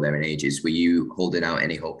able to go there in ages. Were you holding out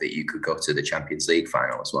any hope that you could go to the Champions League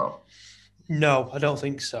final as well? No, I don't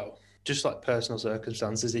think so. Just like personal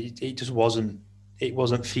circumstances, it just wasn't. It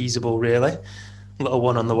wasn't feasible, really. Little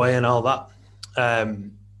one on the way and all that.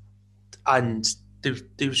 And there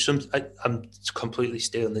was some. I'm completely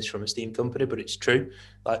stealing this from a Steam company, but it's true.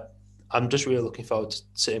 Like I'm just really looking forward to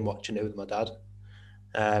sitting watching it with my dad.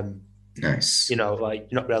 Nice. Like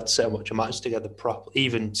you're not able to sit and watch a match together properly,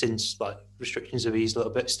 even since like restrictions have eased a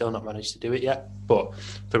little bit. Still not managed to do it yet. But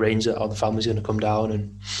the range that all the family's going to come down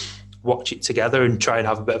and watch it together and try and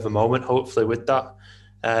have a bit of a moment, hopefully, with that.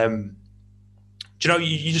 Do you know,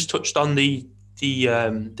 you just touched on the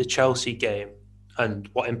Chelsea game and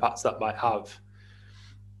what impacts that might have.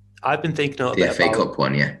 I've been thinking a little bit about the FA Cup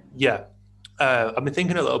one, yeah. Yeah. I've been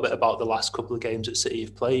thinking a little bit about the last couple of games that City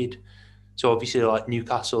have played. So obviously like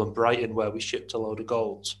Newcastle and Brighton, where we shipped a load of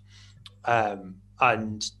goals. And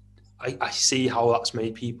I see how that's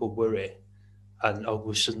made people worry. And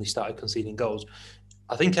we've suddenly started conceding goals.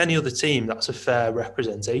 I think any other team, that's a fair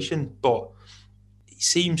representation. But it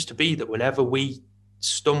seems to be that whenever we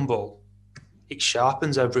stumble, it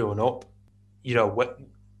sharpens everyone up.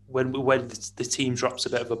 When the team drops a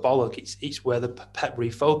bit of a bollock, it's where the Pep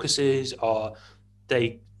refocuses, or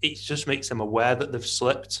it just makes them aware that they've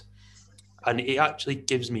slipped, and it actually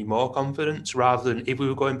gives me more confidence rather than if we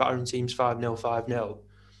were going battering teams 5-0, 5-0.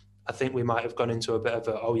 I think we might have gone into a bit of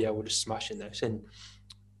a we're just smashing this and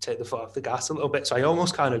take the foot off the gas a little bit. So I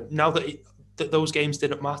almost kind of, now that that those games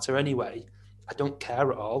didn't matter anyway, I don't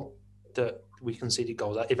care at all that we conceded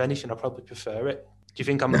goals. If anything, I probably prefer it. Do you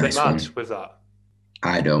think I'm a bit mad with that?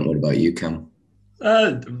 I don't. What about you, Cam?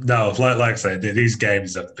 No, like I said, these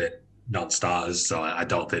games have been non-starters, so I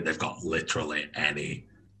don't think they've got literally any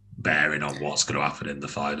bearing on what's going to happen in the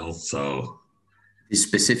final. So there's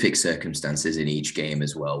specific circumstances in each game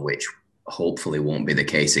as well, which hopefully won't be the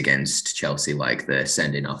case against Chelsea, like the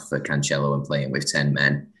sending off for Cancelo and playing with 10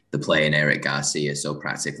 men, the playing Eric Garcia, so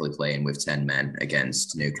practically playing with 10 men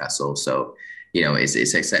against Newcastle. So,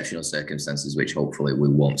 it's exceptional circumstances, which hopefully we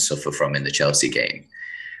won't suffer from in the Chelsea game.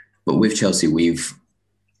 But with Chelsea, we've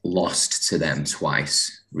lost to them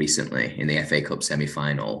twice recently in the FA Cup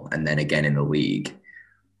semi-final and then again in the league.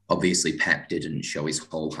 Obviously, Pep didn't show his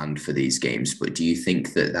whole hand for these games, but do you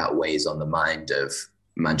think that weighs on the mind of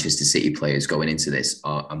Manchester City players going into this?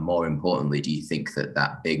 And more importantly, do you think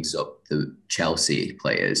that bigs up the Chelsea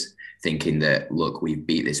players thinking that, look, we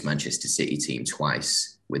beat this Manchester City team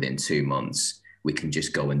twice within 2 months, we can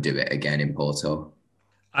just go and do it again in Porto?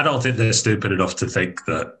 I don't think they're stupid enough to think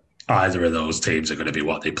that either of those teams are going to be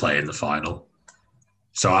what they play in the final.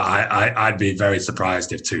 So I'd be very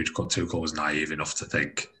surprised if Tuchel was naive enough to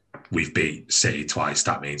think we've beat City twice,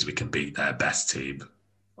 that means we can beat their best team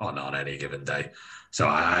on any given day. So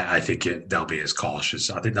I think they'll be as cautious.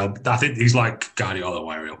 I think he's like Guardiola,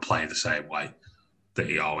 where he'll play the same way that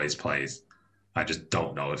he always plays. I just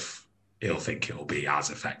don't know if he'll think it'll be as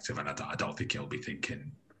effective, and I don't think he'll be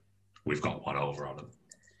thinking we've got one over on them.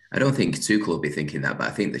 I don't think Tuchel will be thinking that, but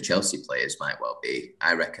I think the Chelsea players might well be.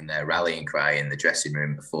 I reckon their rallying cry in the dressing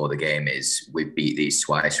room before the game is, we've beat these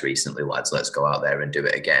twice recently, lads, let's go out there and do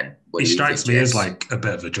it again. He strikes me as like a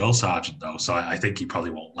bit of a drill sergeant, though, so I think he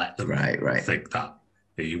probably won't let them think that.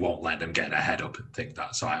 He won't let them get their head up and think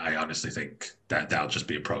that. So I honestly think that they'll just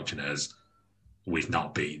be approaching it as, we've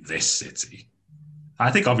not beat this City.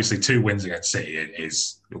 I think obviously 2 wins against City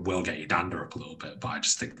will get your dander up a little bit, but I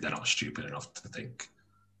just think they're not stupid enough to think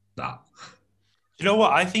that. You know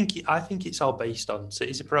what? I think it's all based on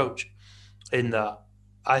City's approach, in that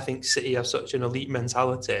I think City have such an elite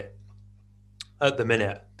mentality at the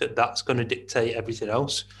minute that's going to dictate everything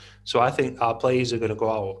else. So I think our players are going to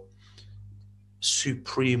go out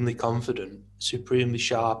supremely confident, supremely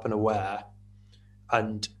sharp and aware,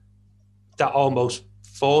 and that almost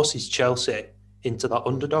forces Chelsea into that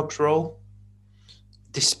underdogs role,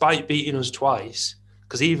 despite beating us twice.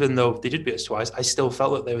 Because even though they did beat us twice, I still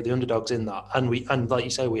felt that they were the underdogs in that. And like you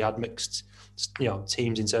say, we had mixed,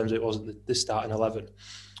 teams in terms of it wasn't the starting 11.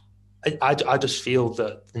 I just feel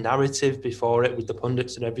that the narrative before it with the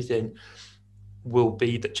pundits and everything will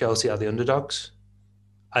be that Chelsea are the underdogs.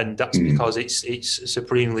 And that's because it's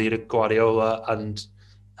supremely Guardiola and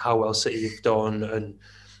how well City have done, and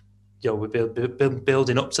we're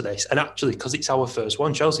building up to this. And actually, because it's our first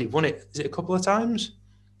one, Chelsea have won it. Is it a couple of times?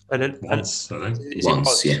 Once, I think.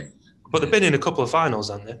 Once, yeah. But they've been in a couple of finals,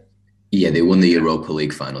 haven't they? Yeah, they won the Europa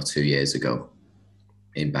League final 2 years ago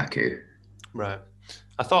in Baku. Right.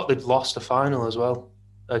 I thought they'd lost a final as well,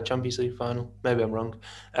 a Champions League final. Maybe I'm wrong.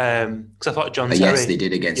 Because I thought John Terry... Yes, they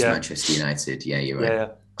did against Manchester United. Yeah, you're right. Yeah.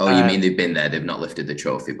 Oh, you mean they've been there? They've not lifted the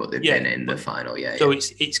trophy, but they've been in the final, yeah. So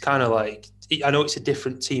it's kind of like... I know it's a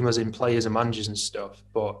different team as in players and managers and stuff,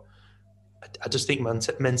 but I just think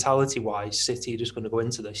mentality-wise, City are just going to go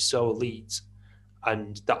into this so elite,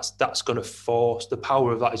 and that's going to force... The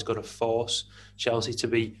power of that is going to force Chelsea to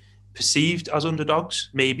be perceived as underdogs.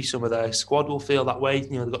 Maybe some of their squad will feel that way.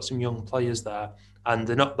 They've got some young players there, and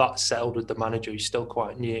they're not that settled with the manager. He's still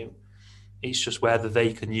quite new. It's just whether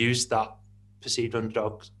they can use that perceived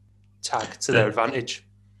underdog tag to their advantage.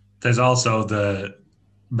 There's also the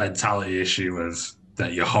mentality issue of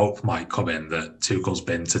that you hope might come in that Tuchel's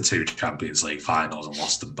been to 2 Champions League finals and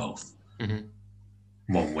lost them both.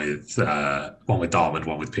 Mm-hmm. One with Dortmund,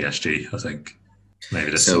 one with PSG, I think.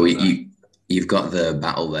 Maybe so you've got the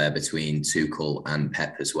battle there between Tuchel and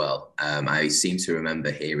Pep as well. I seem to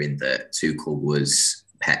remember hearing that Tuchel was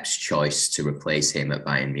Pep's choice to replace him at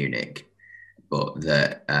Bayern Munich, but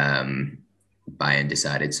that Bayern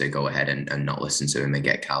decided to go ahead and not listen to him and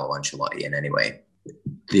get Carlo Ancelotti in anyway.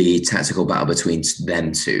 The tactical battle between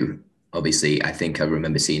them two, obviously, I think I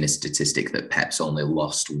remember seeing a statistic that Pep's only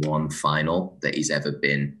lost 1 final that he's ever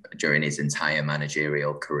been during his entire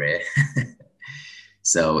managerial career.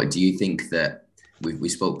 So do you think that we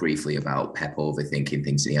spoke briefly about Pep overthinking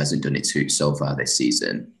things and he hasn't done it so far this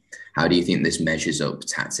season? How do you think this measures up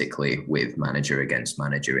tactically with manager against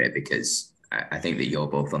manager here? Because I think that you're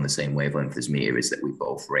both on the same wavelength as me, is that we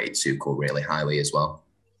both rate Tuchel really highly as well.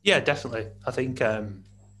 Yeah, definitely. I think, I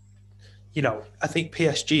think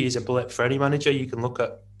PSG is a blip for any manager. You can look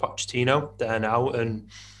at Pochettino there now, and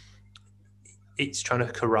it's trying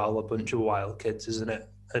to corral a bunch of wild kids, isn't it?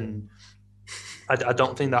 And I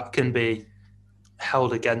don't think that can be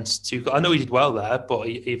held against Tuchel. I know he did well there, but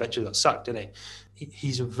he eventually got sacked, didn't he?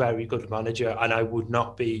 He's a very good manager, and I would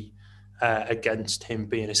not be against him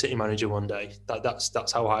being a City manager one day.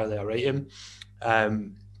 That's how highly I rate him.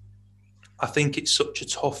 I think it's such a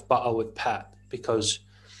tough battle with Pep because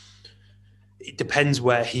it depends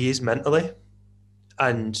where he is mentally,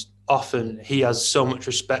 and often he has so much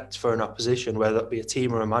respect for an opposition, whether that be a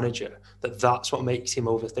team or a manager, that's what makes him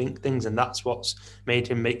overthink things, and that's what's made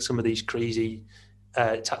him make some of these crazy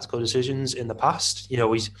tactical decisions in the past. You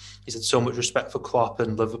know, he's had so much respect for Klopp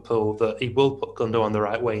and Liverpool that he will put Gundo on the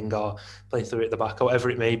right wing or play through at the back, or whatever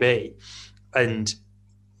it may be. And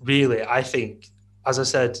really, I think, as I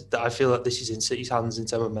said, that I feel like this is in City's hands in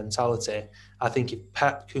terms of mentality. I think if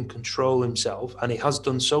Pep can control himself, and he has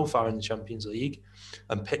done so far in the Champions League,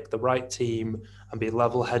 and pick the right team and be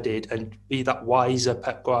level-headed and be that wiser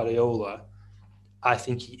Pep Guardiola, I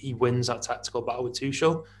think he wins that tactical battle with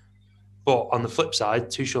Tuchel. But on the flip side,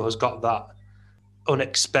 Tuchel has got that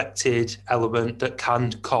unexpected element that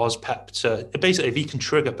can cause Pep to... Basically, if he can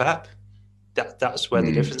trigger Pep, that's where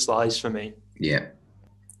the difference lies for me. Yeah.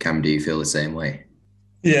 Cam, do you feel the same way?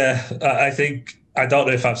 Yeah, I think... I don't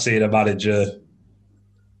know if I've seen a manager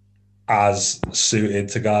as suited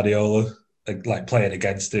to Guardiola, like playing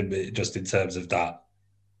against him, just in terms of that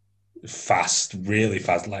fast, really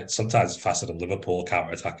fast, like sometimes faster than Liverpool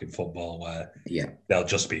counter-attacking football, where they'll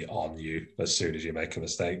just be on you as soon as you make a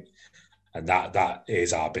mistake. And that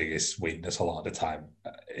is our biggest weakness a lot of the time.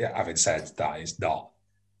 Having said that, is not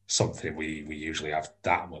something we usually have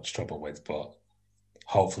that much trouble with, but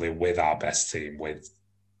hopefully with our best team, with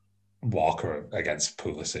Walker against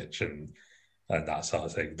Pulisic and that sort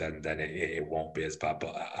of thing, then it won't be as bad.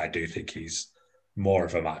 But I do think he's more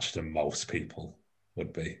of a match than most people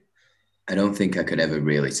would be. I don't think I could ever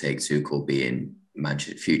really take Tuchel being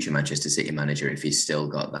future Manchester City manager if he's still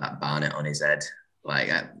got that barnet on his head. Like,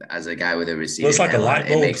 as a guy with a receding hairline,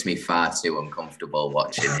 it makes me far too uncomfortable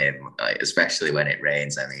watching him, like, especially when it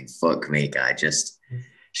rains. I mean, fuck me, guy. Just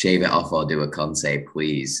shave it off or do a Conte,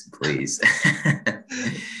 please.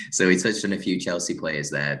 So we touched on a few Chelsea players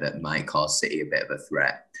there that might cause City a bit of a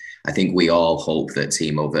threat. I think we all hope that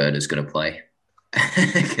Timo Werner's going to play.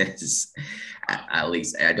 Because at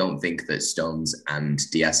least I don't think that Stones and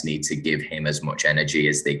Diaz need to give him as much energy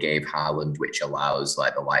as they gave Haaland, which allows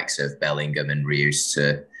like the likes of Bellingham and Rius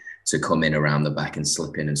to come in around the back and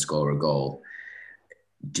slip in and score a goal.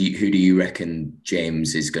 Who do you reckon,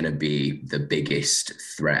 James, is going to be the biggest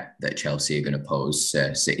threat that Chelsea are going to pose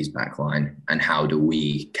to City's back line? And how do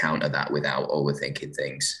we counter that without overthinking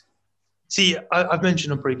things? See, I've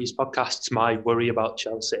mentioned on previous podcasts my worry about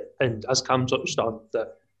Chelsea. And as Cam touched on,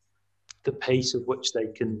 the pace of which they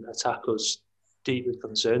can attack us deeply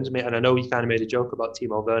concerns me. And I know he kind of made a joke about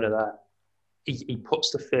Timo Werner there. He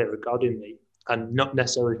puts the fear of God in me, and not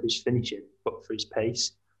necessarily for his finishing, but for his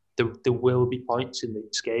pace. There will be points in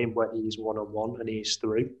this game where he is one-on-one and he is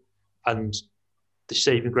through. And the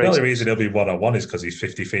saving grace... The only reason he'll be one-on-one is because he's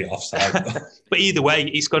 50 feet offside. But either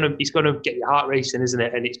way, he's going to get your heart racing, isn't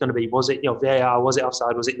it? And it's going to be, was it VAR, was it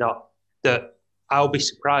offside, was it not? That I'll be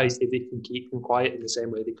surprised if they can keep him quiet in the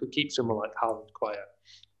same way they could keep someone like Haaland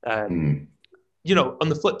quiet. You know, on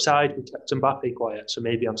the flip side, we kept Mbappe quiet, so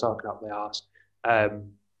maybe I'm talking out my arse.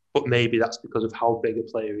 But maybe that's because of how big a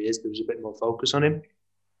player he is. There was a bit more focus on him.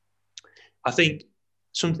 I think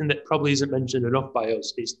something that probably isn't mentioned enough by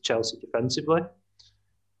us is Chelsea defensively.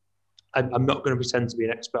 I'm not going to pretend to be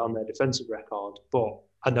an expert on their defensive record, but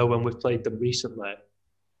I know when we've played them recently,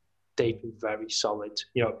 they've been very solid.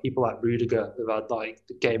 You know, people like Rudiger have had like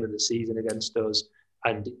the game of the season against us,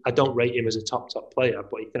 and I don't rate him as a top player,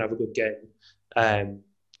 but he can have a good game.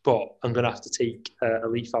 But I'm going to have to take a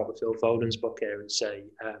leaf out of Phil Foden's book here and say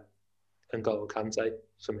N'Golo Kante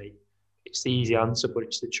for me. It's the easy answer, but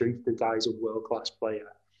it's the truth. The guy's a world-class player.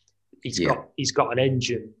 He's got an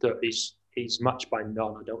engine that is matched by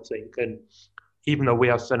none, I don't think. And even though we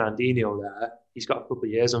have Fernandinho there, he's got a couple of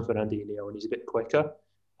years on Fernandinho and he's a bit quicker.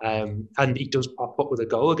 And he does pop up with a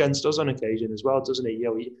goal against us on occasion as well, doesn't he? You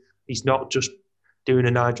know, he's not just doing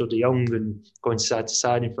a Nigel de Jong and going side to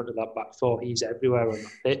side in front of that back four. He's everywhere on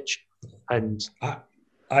that pitch. And I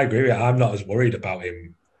agree with you. I'm not as worried about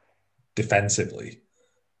him defensively.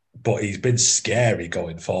 But he's been scary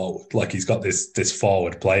going forward. Like, he's got this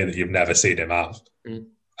forward play that you've never seen him have. And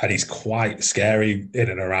he's quite scary in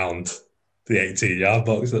and around the 18-yard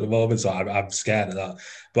box at the moment. So I'm scared of that.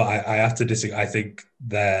 But I have to disagree. I think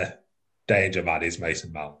their danger man is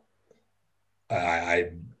Mason Mount.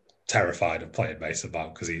 I'm terrified of playing Mason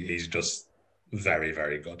Mount because he's just very,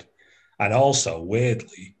 very good. And also,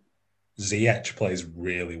 weirdly, Ziyech plays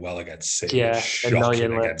really well against City. Yeah,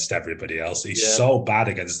 shocking against everybody else. He's so bad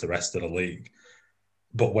against the rest of the league.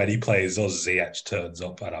 But when he plays us, Ziyech turns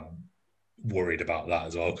up, and I'm worried about that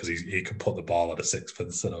as well because he can put the ball on a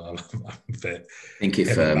sixpence. And I'm fit. I think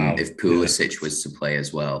if Pulisic was to play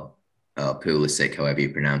as well, Pulisic, however you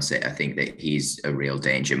pronounce it, I think that he's a real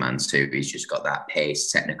danger man too. He's just got that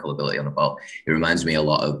pace, technical ability on the ball. It reminds me a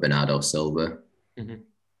lot of Bernardo Silva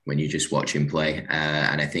when you just watch him play.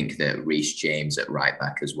 And I think that Reece James at right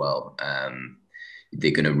back as well.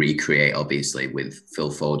 They're going to recreate, obviously, with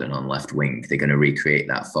Phil Foden on left wing. They're going to recreate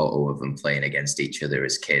that photo of them playing against each other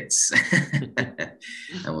as kids.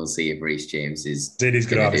 And we'll see if Reece James is going to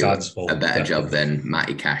do a better job than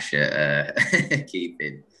Matty Cash at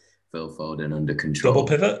keeping Phil Foden under control.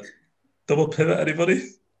 Double pivot,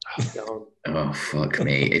 anybody? Oh, fuck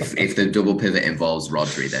me. If the double pivot involves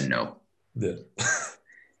Rodri, then no. Yeah.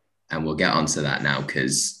 And we'll get onto that now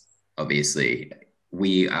because obviously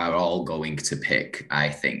we are all going to pick, I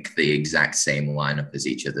think, the exact same lineup as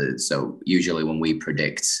each other. So usually when we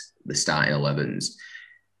predict the starting 11s,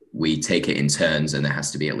 we take it in turns and there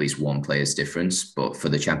has to be at least one player's difference. But for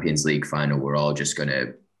the Champions League final, we're all just going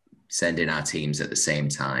to send in our teams at the same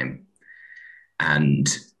time. And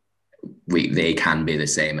they can be the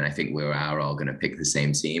same. And I think we are all going to pick the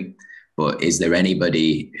same team. But is there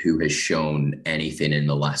anybody who has shown anything in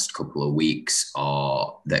the last couple of weeks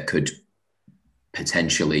or that could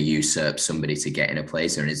potentially usurp somebody to get in a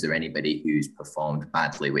place? Or is there anybody who's performed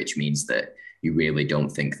badly, which means that you really don't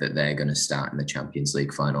think that they're going to start in the Champions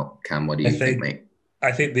League final? Cam, what do you think, mate?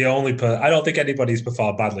 I think the only I don't think anybody's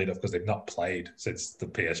performed badly enough because they've not played since the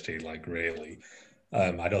PSG, really.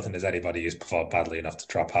 I don't think there's anybody who's performed badly enough to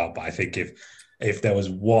drop out. But I think if there was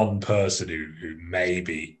one person who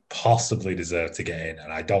maybe possibly deserved to get in,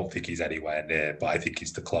 and I don't think he's anywhere near, but I think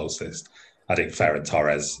he's the closest, I think Ferran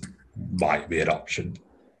Torres might be an option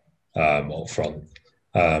up front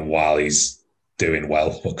while he's doing well.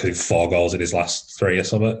 4 goals in his last 3 or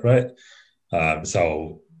something, right?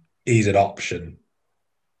 So he's an option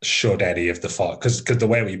should any of the four, because the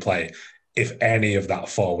way we play, if any of that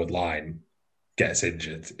forward line gets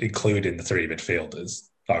injured, including the 3 midfielders,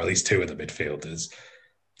 or at least 2 of the midfielders,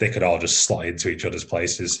 they could all just slot into each other's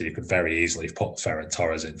places. So you could very easily put Ferran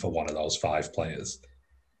Torres in for one of those 5 players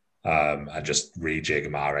and just rejig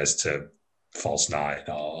Mahrez to false 9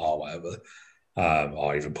 or whatever,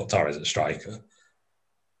 or even put Torres at striker.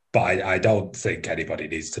 But I don't think anybody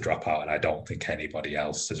needs to drop out, and I don't think anybody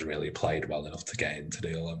else has really played well enough to get into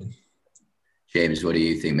the 11. James, what do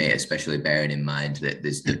you think, mate? Especially bearing in mind that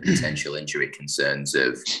there's the potential injury concerns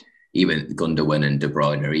of even Gundogan and De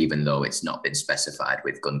Bruyne, even though it's not been specified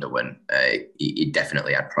with Gundogan, he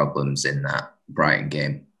definitely had problems in that Brighton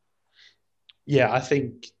game. Yeah, I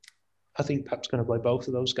think Pep's going to play both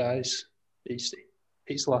of those guys. It's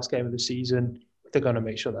the last game of the season. They're going to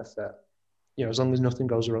make sure they're fit. As long as nothing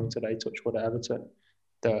goes wrong today, touch wood at Everton,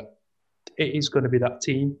 that it is going to be that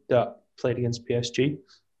team that played against PSG.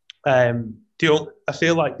 I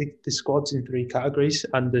feel like the squad's in 3 categories,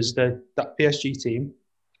 and there's that PSG team.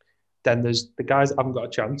 Then there's the guys that haven't got a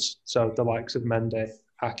chance, so the likes of Mendy,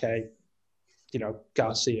 Ake,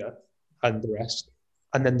 Garcia, and the rest.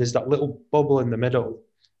 And then there's that little bubble in the middle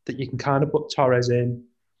that you can kind of put Torres in,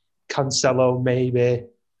 Cancelo maybe,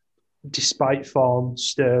 despite form,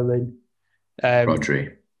 Sterling,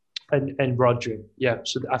 Rodri. And Rodri. Yeah,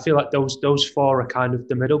 so I feel like those 4 are kind of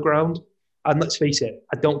the middle ground. And let's face it,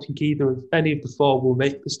 I don't think any of the 4 will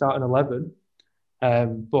make the starting 11.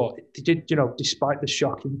 But they did, despite the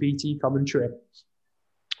shocking BT commentary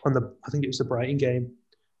on I think it was the Brighton game,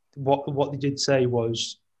 what they did say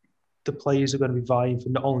was the players are going to be vying for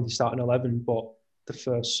not only the starting 11, but the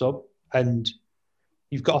first sub. And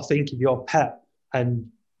you've got to think, if you're Pep and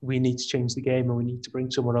we need to change the game and we need to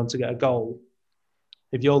bring someone on to get a goal,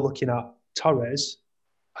 if you're looking at Torres,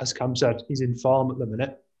 as Cam said, he's in form at the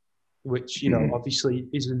minute, which, obviously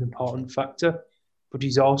is an important factor. But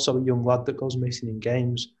he's also a young lad that goes missing in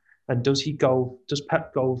games. And does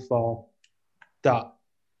Pep go for that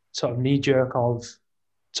sort of knee-jerk of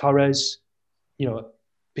Torres,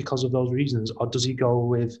 because of those reasons? Or does he go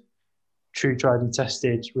with true tried and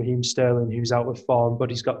tested Raheem Sterling, who's out of form, but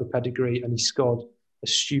he's got the pedigree and he scored a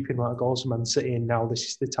stupid amount of goals for Man City, and now this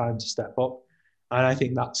is the time to step up? And I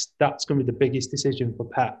think that's going to be the biggest decision for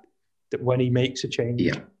Pep, that when he makes a change.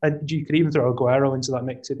 Yeah. And you could even throw Aguero into that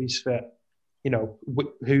mix if he's fit.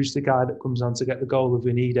 Who's the guy that comes on to get the goal if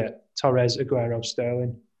we need it? Torres, Aguero,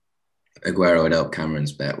 Sterling. Aguero would help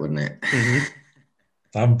Cameron's bet, wouldn't it?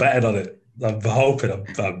 I'm betting on it. I'm hoping,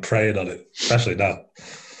 I'm praying on it, especially now.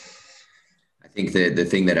 I think the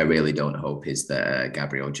thing that I really don't hope is that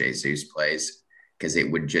Gabriel Jesus plays, because it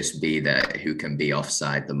would just be that who can be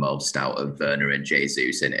offside the most out of Werner and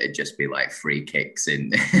Jesus, and it'd just be like free kicks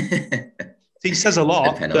in. He says a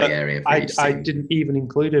lot. The penalty area. I didn't even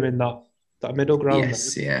include him in that middle ground.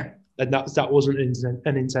 Yes, yeah. And that wasn't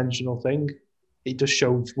an intentional thing. It just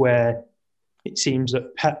shows where it seems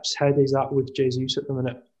that Pep's head is at with Jesus at the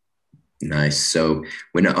minute. Nice. So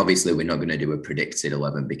we're not going to do a predicted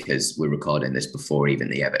 11 because we're recording this before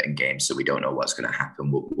even the Everton game, so we don't know what's going to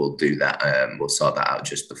happen. We'll do that. We'll sort that out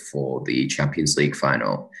just before the Champions League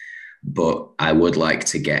final. But I would like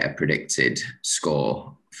to get a predicted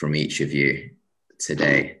score from each of you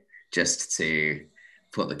today, just to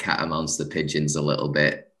put the cat amongst the pigeons a little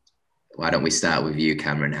bit. Why don't we start with you,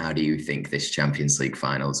 Cameron? How do you think this Champions League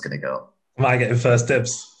final is going to go? Am I getting first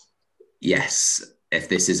dibs? Yes. If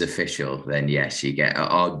this is official, then yes, you get,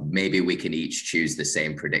 or maybe we can each choose the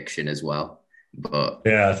same prediction as well. But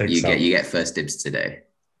yeah, I think you get first dibs today.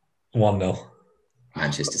 1-0.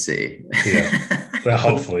 Manchester City. Yeah. Well,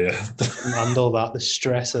 hopefully, yeah. Handle that, the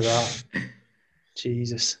stress of that.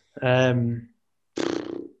 Jesus. 3-1.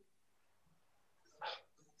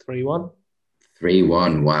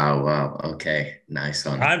 3-1. Wow. Okay. Nice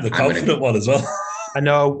one. I'm the confident one as well. I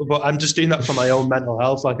know, but I'm just doing that for my own mental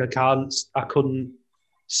health. Like I couldn't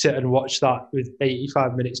sit and watch that with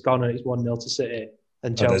 85 minutes gone and it's 1-0 to City.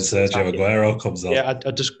 And then Sergio Aguero comes on. Yeah,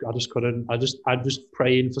 I just couldn't. I'm just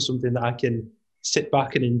praying for something that I can sit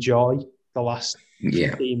back and enjoy the last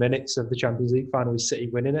 15 minutes of the Champions League final with City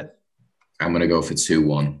winning it. I'm going to go for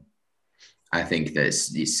 2-1. I think that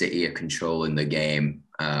City are controlling the game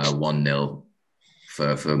 1-0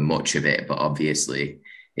 for much of it, but obviously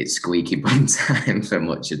it's squeaky bum time for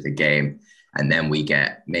much of the game. And then we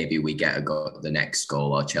get a goal, the next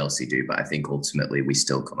goal, or Chelsea do. But I think ultimately we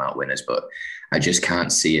still come out winners. But I just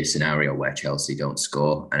can't see a scenario where Chelsea don't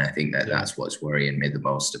score. And I think that's what's worrying me the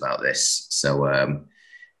most about this. So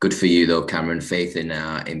good for you, though, Cameron. Faith in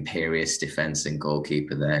our imperious defence and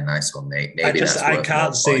goalkeeper there. Nice one, mate. I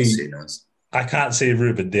can't see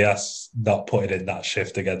Ruben Dias not putting in that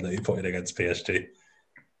shift again that he put in against PSG.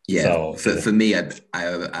 Yeah, so, for me, I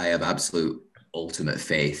have absolute ultimate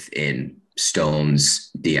faith in Stones,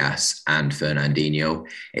 Diaz, and Fernandinho.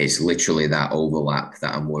 It's literally that overlap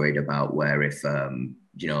that I'm worried about, where if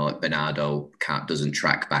Bernardo doesn't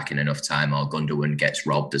track back in enough time, or Gundogan gets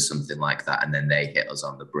robbed or something like that, and then they hit us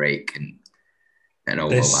on the break and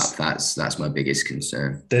overlap. That's my biggest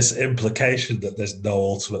concern. This implication that there's no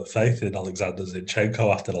ultimate faith in Alexander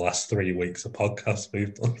Zinchenko after the last 3 weeks of podcasts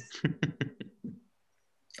we've done.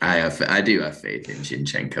 I do have faith in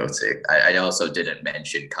Zinchenko too. I also didn't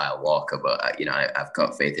mention Kyle Walker, but I've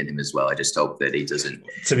got faith in him as well. I just hope that he doesn't.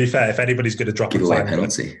 To be fair, if anybody's going to drop a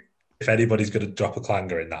penalty,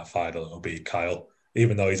 clanger in that final, it'll be Kyle.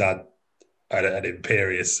 Even though he's had an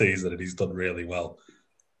imperious season and he's done really well.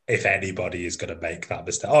 If anybody is going to make that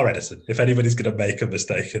mistake, or Ederson, if anybody's going to make a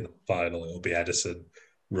mistake in the final, it'll be Ederson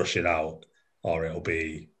rushing out, or it'll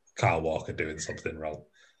be Kyle Walker doing something wrong.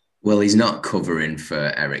 Well, he's not covering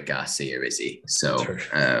for Eric Garcia, is he? So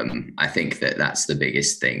I think that's the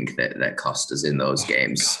biggest thing that cost us in those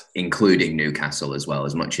games, including Newcastle as well,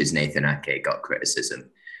 as much as Nathan Ake got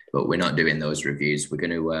criticism. But we're not doing those reviews. We're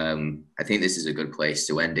going to, I think this is a good place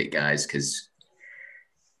to end it, guys, because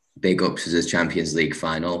big ups to the Champions League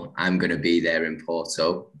final. I'm going to be there in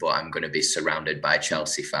Porto, but I'm going to be surrounded by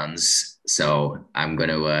Chelsea fans. So I'm going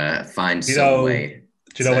to find some way.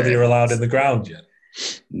 Do you know whether you're allowed in the ground yet?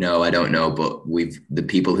 No, I don't know, but the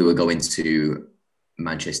people who are going to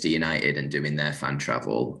Manchester United and doing their fan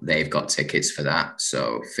travel, they've got tickets for that.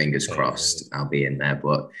 So fingers crossed, I'll be in there.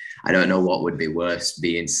 But I don't know what would be worse,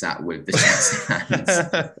 being sat with the fans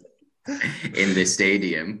in the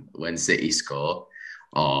stadium when City score,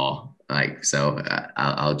 or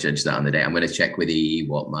I'll judge that on the day. I'm going to check with EE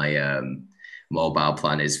what my mobile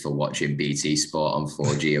plan is for watching BT Sport on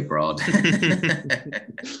 4G abroad.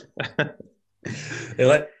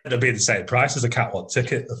 It'll end up being the same price as a Cat 1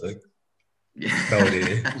 ticket, I think.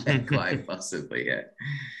 Yeah. Quite possibly, yeah.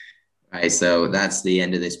 Right, so that's the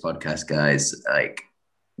end of this podcast, guys. Like,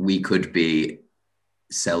 we could be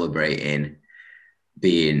celebrating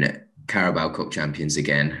being Carabao Cup champions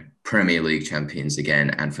again, Premier League champions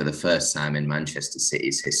again, and for the first time in Manchester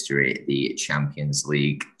City's history, the Champions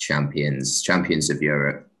League champions of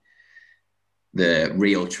Europe. The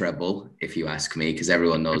real treble, if you ask me, because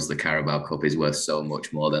everyone knows the Carabao Cup is worth so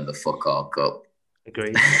much more than the fuck all cup.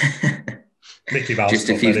 Agreed. Mickey Mouse. Just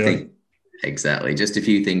a few things. Exactly. Just a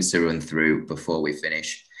few things to run through before we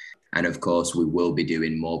finish. And of course, we will be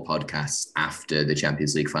doing more podcasts after the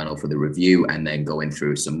Champions League final for the review, and then going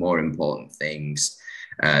through some more important things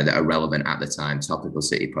that are relevant at the time, Topical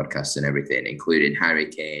City podcasts and everything, including Harry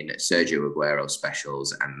Kane, Sergio Aguero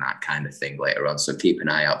specials, and that kind of thing later on. So keep an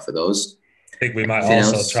eye out for those. I think we might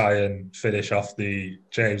try and finish off the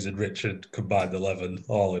James and Richard combined 11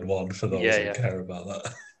 all in one for those who care about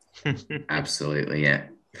that. Absolutely, yeah.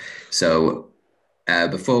 So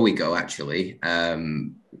before we go, actually,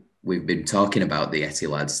 we've been talking about the Etty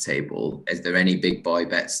Lads table. Is there any big boy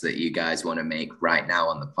bets that you guys want to make right now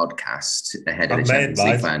on the podcast ahead of the Champions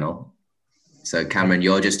League final? So Cameron,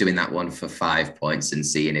 you're just doing that one for 5 points and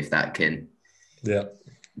seeing if that can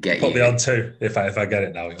put me on 2. If I get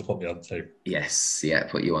it now, it'll put me on 2. Yes,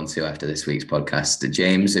 put you on 2 after this week's podcast.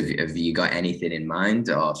 James, have you got anything in mind,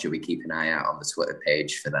 or should we keep an eye out on the Twitter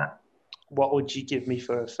page for that? What would you give me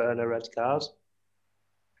for a Ferner red card?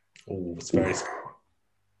 Oh, it's very...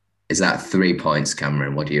 Is that 3 points,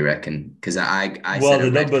 Cameron? What do you reckon? Because I said a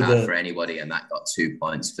red card for anybody, and that got 2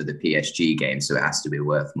 points for the PSG game, so it has to be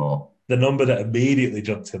worth more. The number that immediately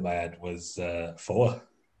jumped in my head was 4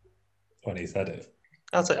 when he said it.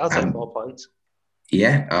 I'll take 4 points.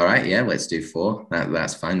 Yeah, all right, let's do 4.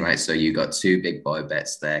 That's fine, right? So you got 2 big boy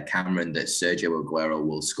bets there. Cameron, that Sergio Aguero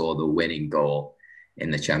will score the winning goal in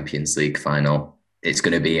the Champions League final. It's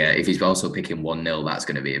going to be, if he's also picking 1-0, that's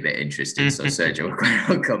going to be a bit interesting. So Sergio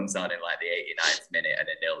Aguero comes on in like the 89th minute and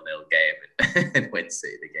a 0-0 game and wins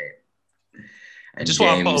the game. And just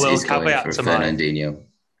James want to put a little is going caveat for to Fernandinho.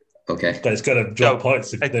 Okay. But it's going to drop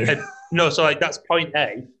points. No, so like that's point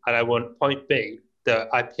A, and I want point B, that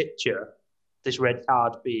I picture this red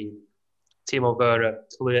card being Timo Werner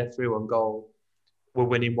clear through on goal. We're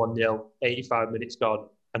winning 1-0, 85 minutes gone,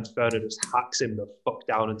 and Werner just hacks him the fuck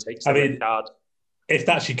down and takes the red card. If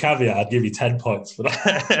that's your caveat, I'd give you 10 points for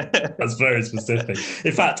that. That's very specific.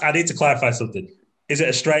 In fact, I need to clarify something. Is it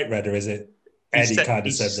a straight red or is it any kind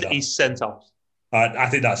of send off? He's sent off. I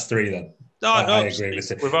think that's 3 then. I agree with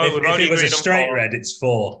it. If it was a straight red, it's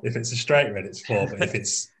 4. If it's a straight red, it's 4. But if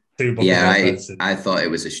it's 2... I thought it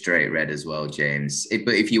was a straight red as well, James.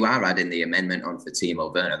 But if you are adding the amendment on for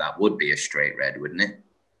Timo Werner, that would be a straight red, wouldn't it?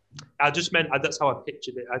 I just meant that's how I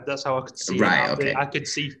pictured it. That's how I could see it. Okay. I could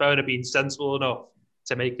see Werner being sensible enough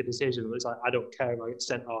to make a decision. It's like, I don't care if I get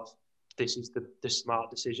sent off. This is the smart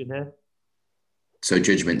decision here. So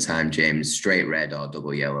judgment time, James. Straight red or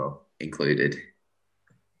double yellow included?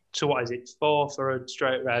 So what is it? 4 for a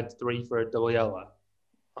straight red, 3 for a double yellow?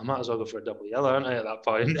 I might as well go for a double yellow, aren't I, at that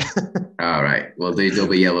point? All right. We'll do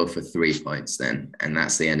double yellow for 3 points then. And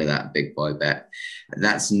that's the end of that big boy bet.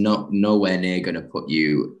 That's nowhere near going to put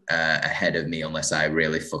you ahead of me unless I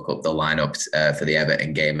really fuck up the lineup for the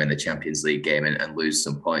Everton game and the Champions League game and lose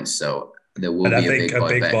some points. So there will be a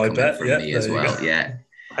big boy bet from me as well. Yeah.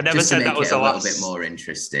 I never said that was the last. A little bit more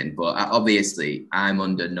interesting, but obviously I'm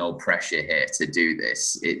under no pressure here to do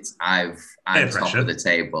this. I'm top of the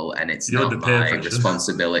table, and it's not my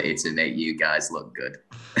responsibility to make you guys look good.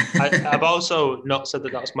 I've also not said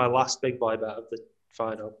that that's my last big boy bet of the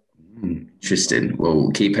final. Interesting. Well,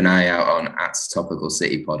 keep an eye out on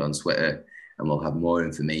 @TopicalCityPod on Twitter, and we'll have more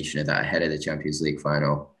information of that ahead of the Champions League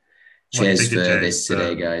final. Cheers for this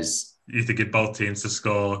today, guys. You thinking both teams to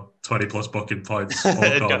score 20 plus booking points? 4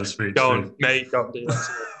 corners for each don't do that.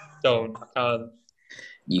 Don't. I can't.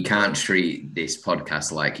 You can't treat this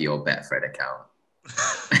podcast like your Betfred account.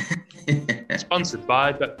 Sponsored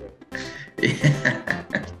by Betfred.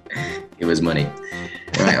 It was money.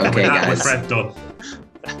 Right, okay, guys. Fred done.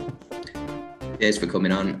 Cheers for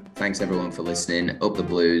coming on. Thanks everyone for listening. Up the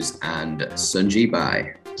Blues and Sunji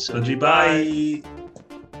bye. Sunji bye.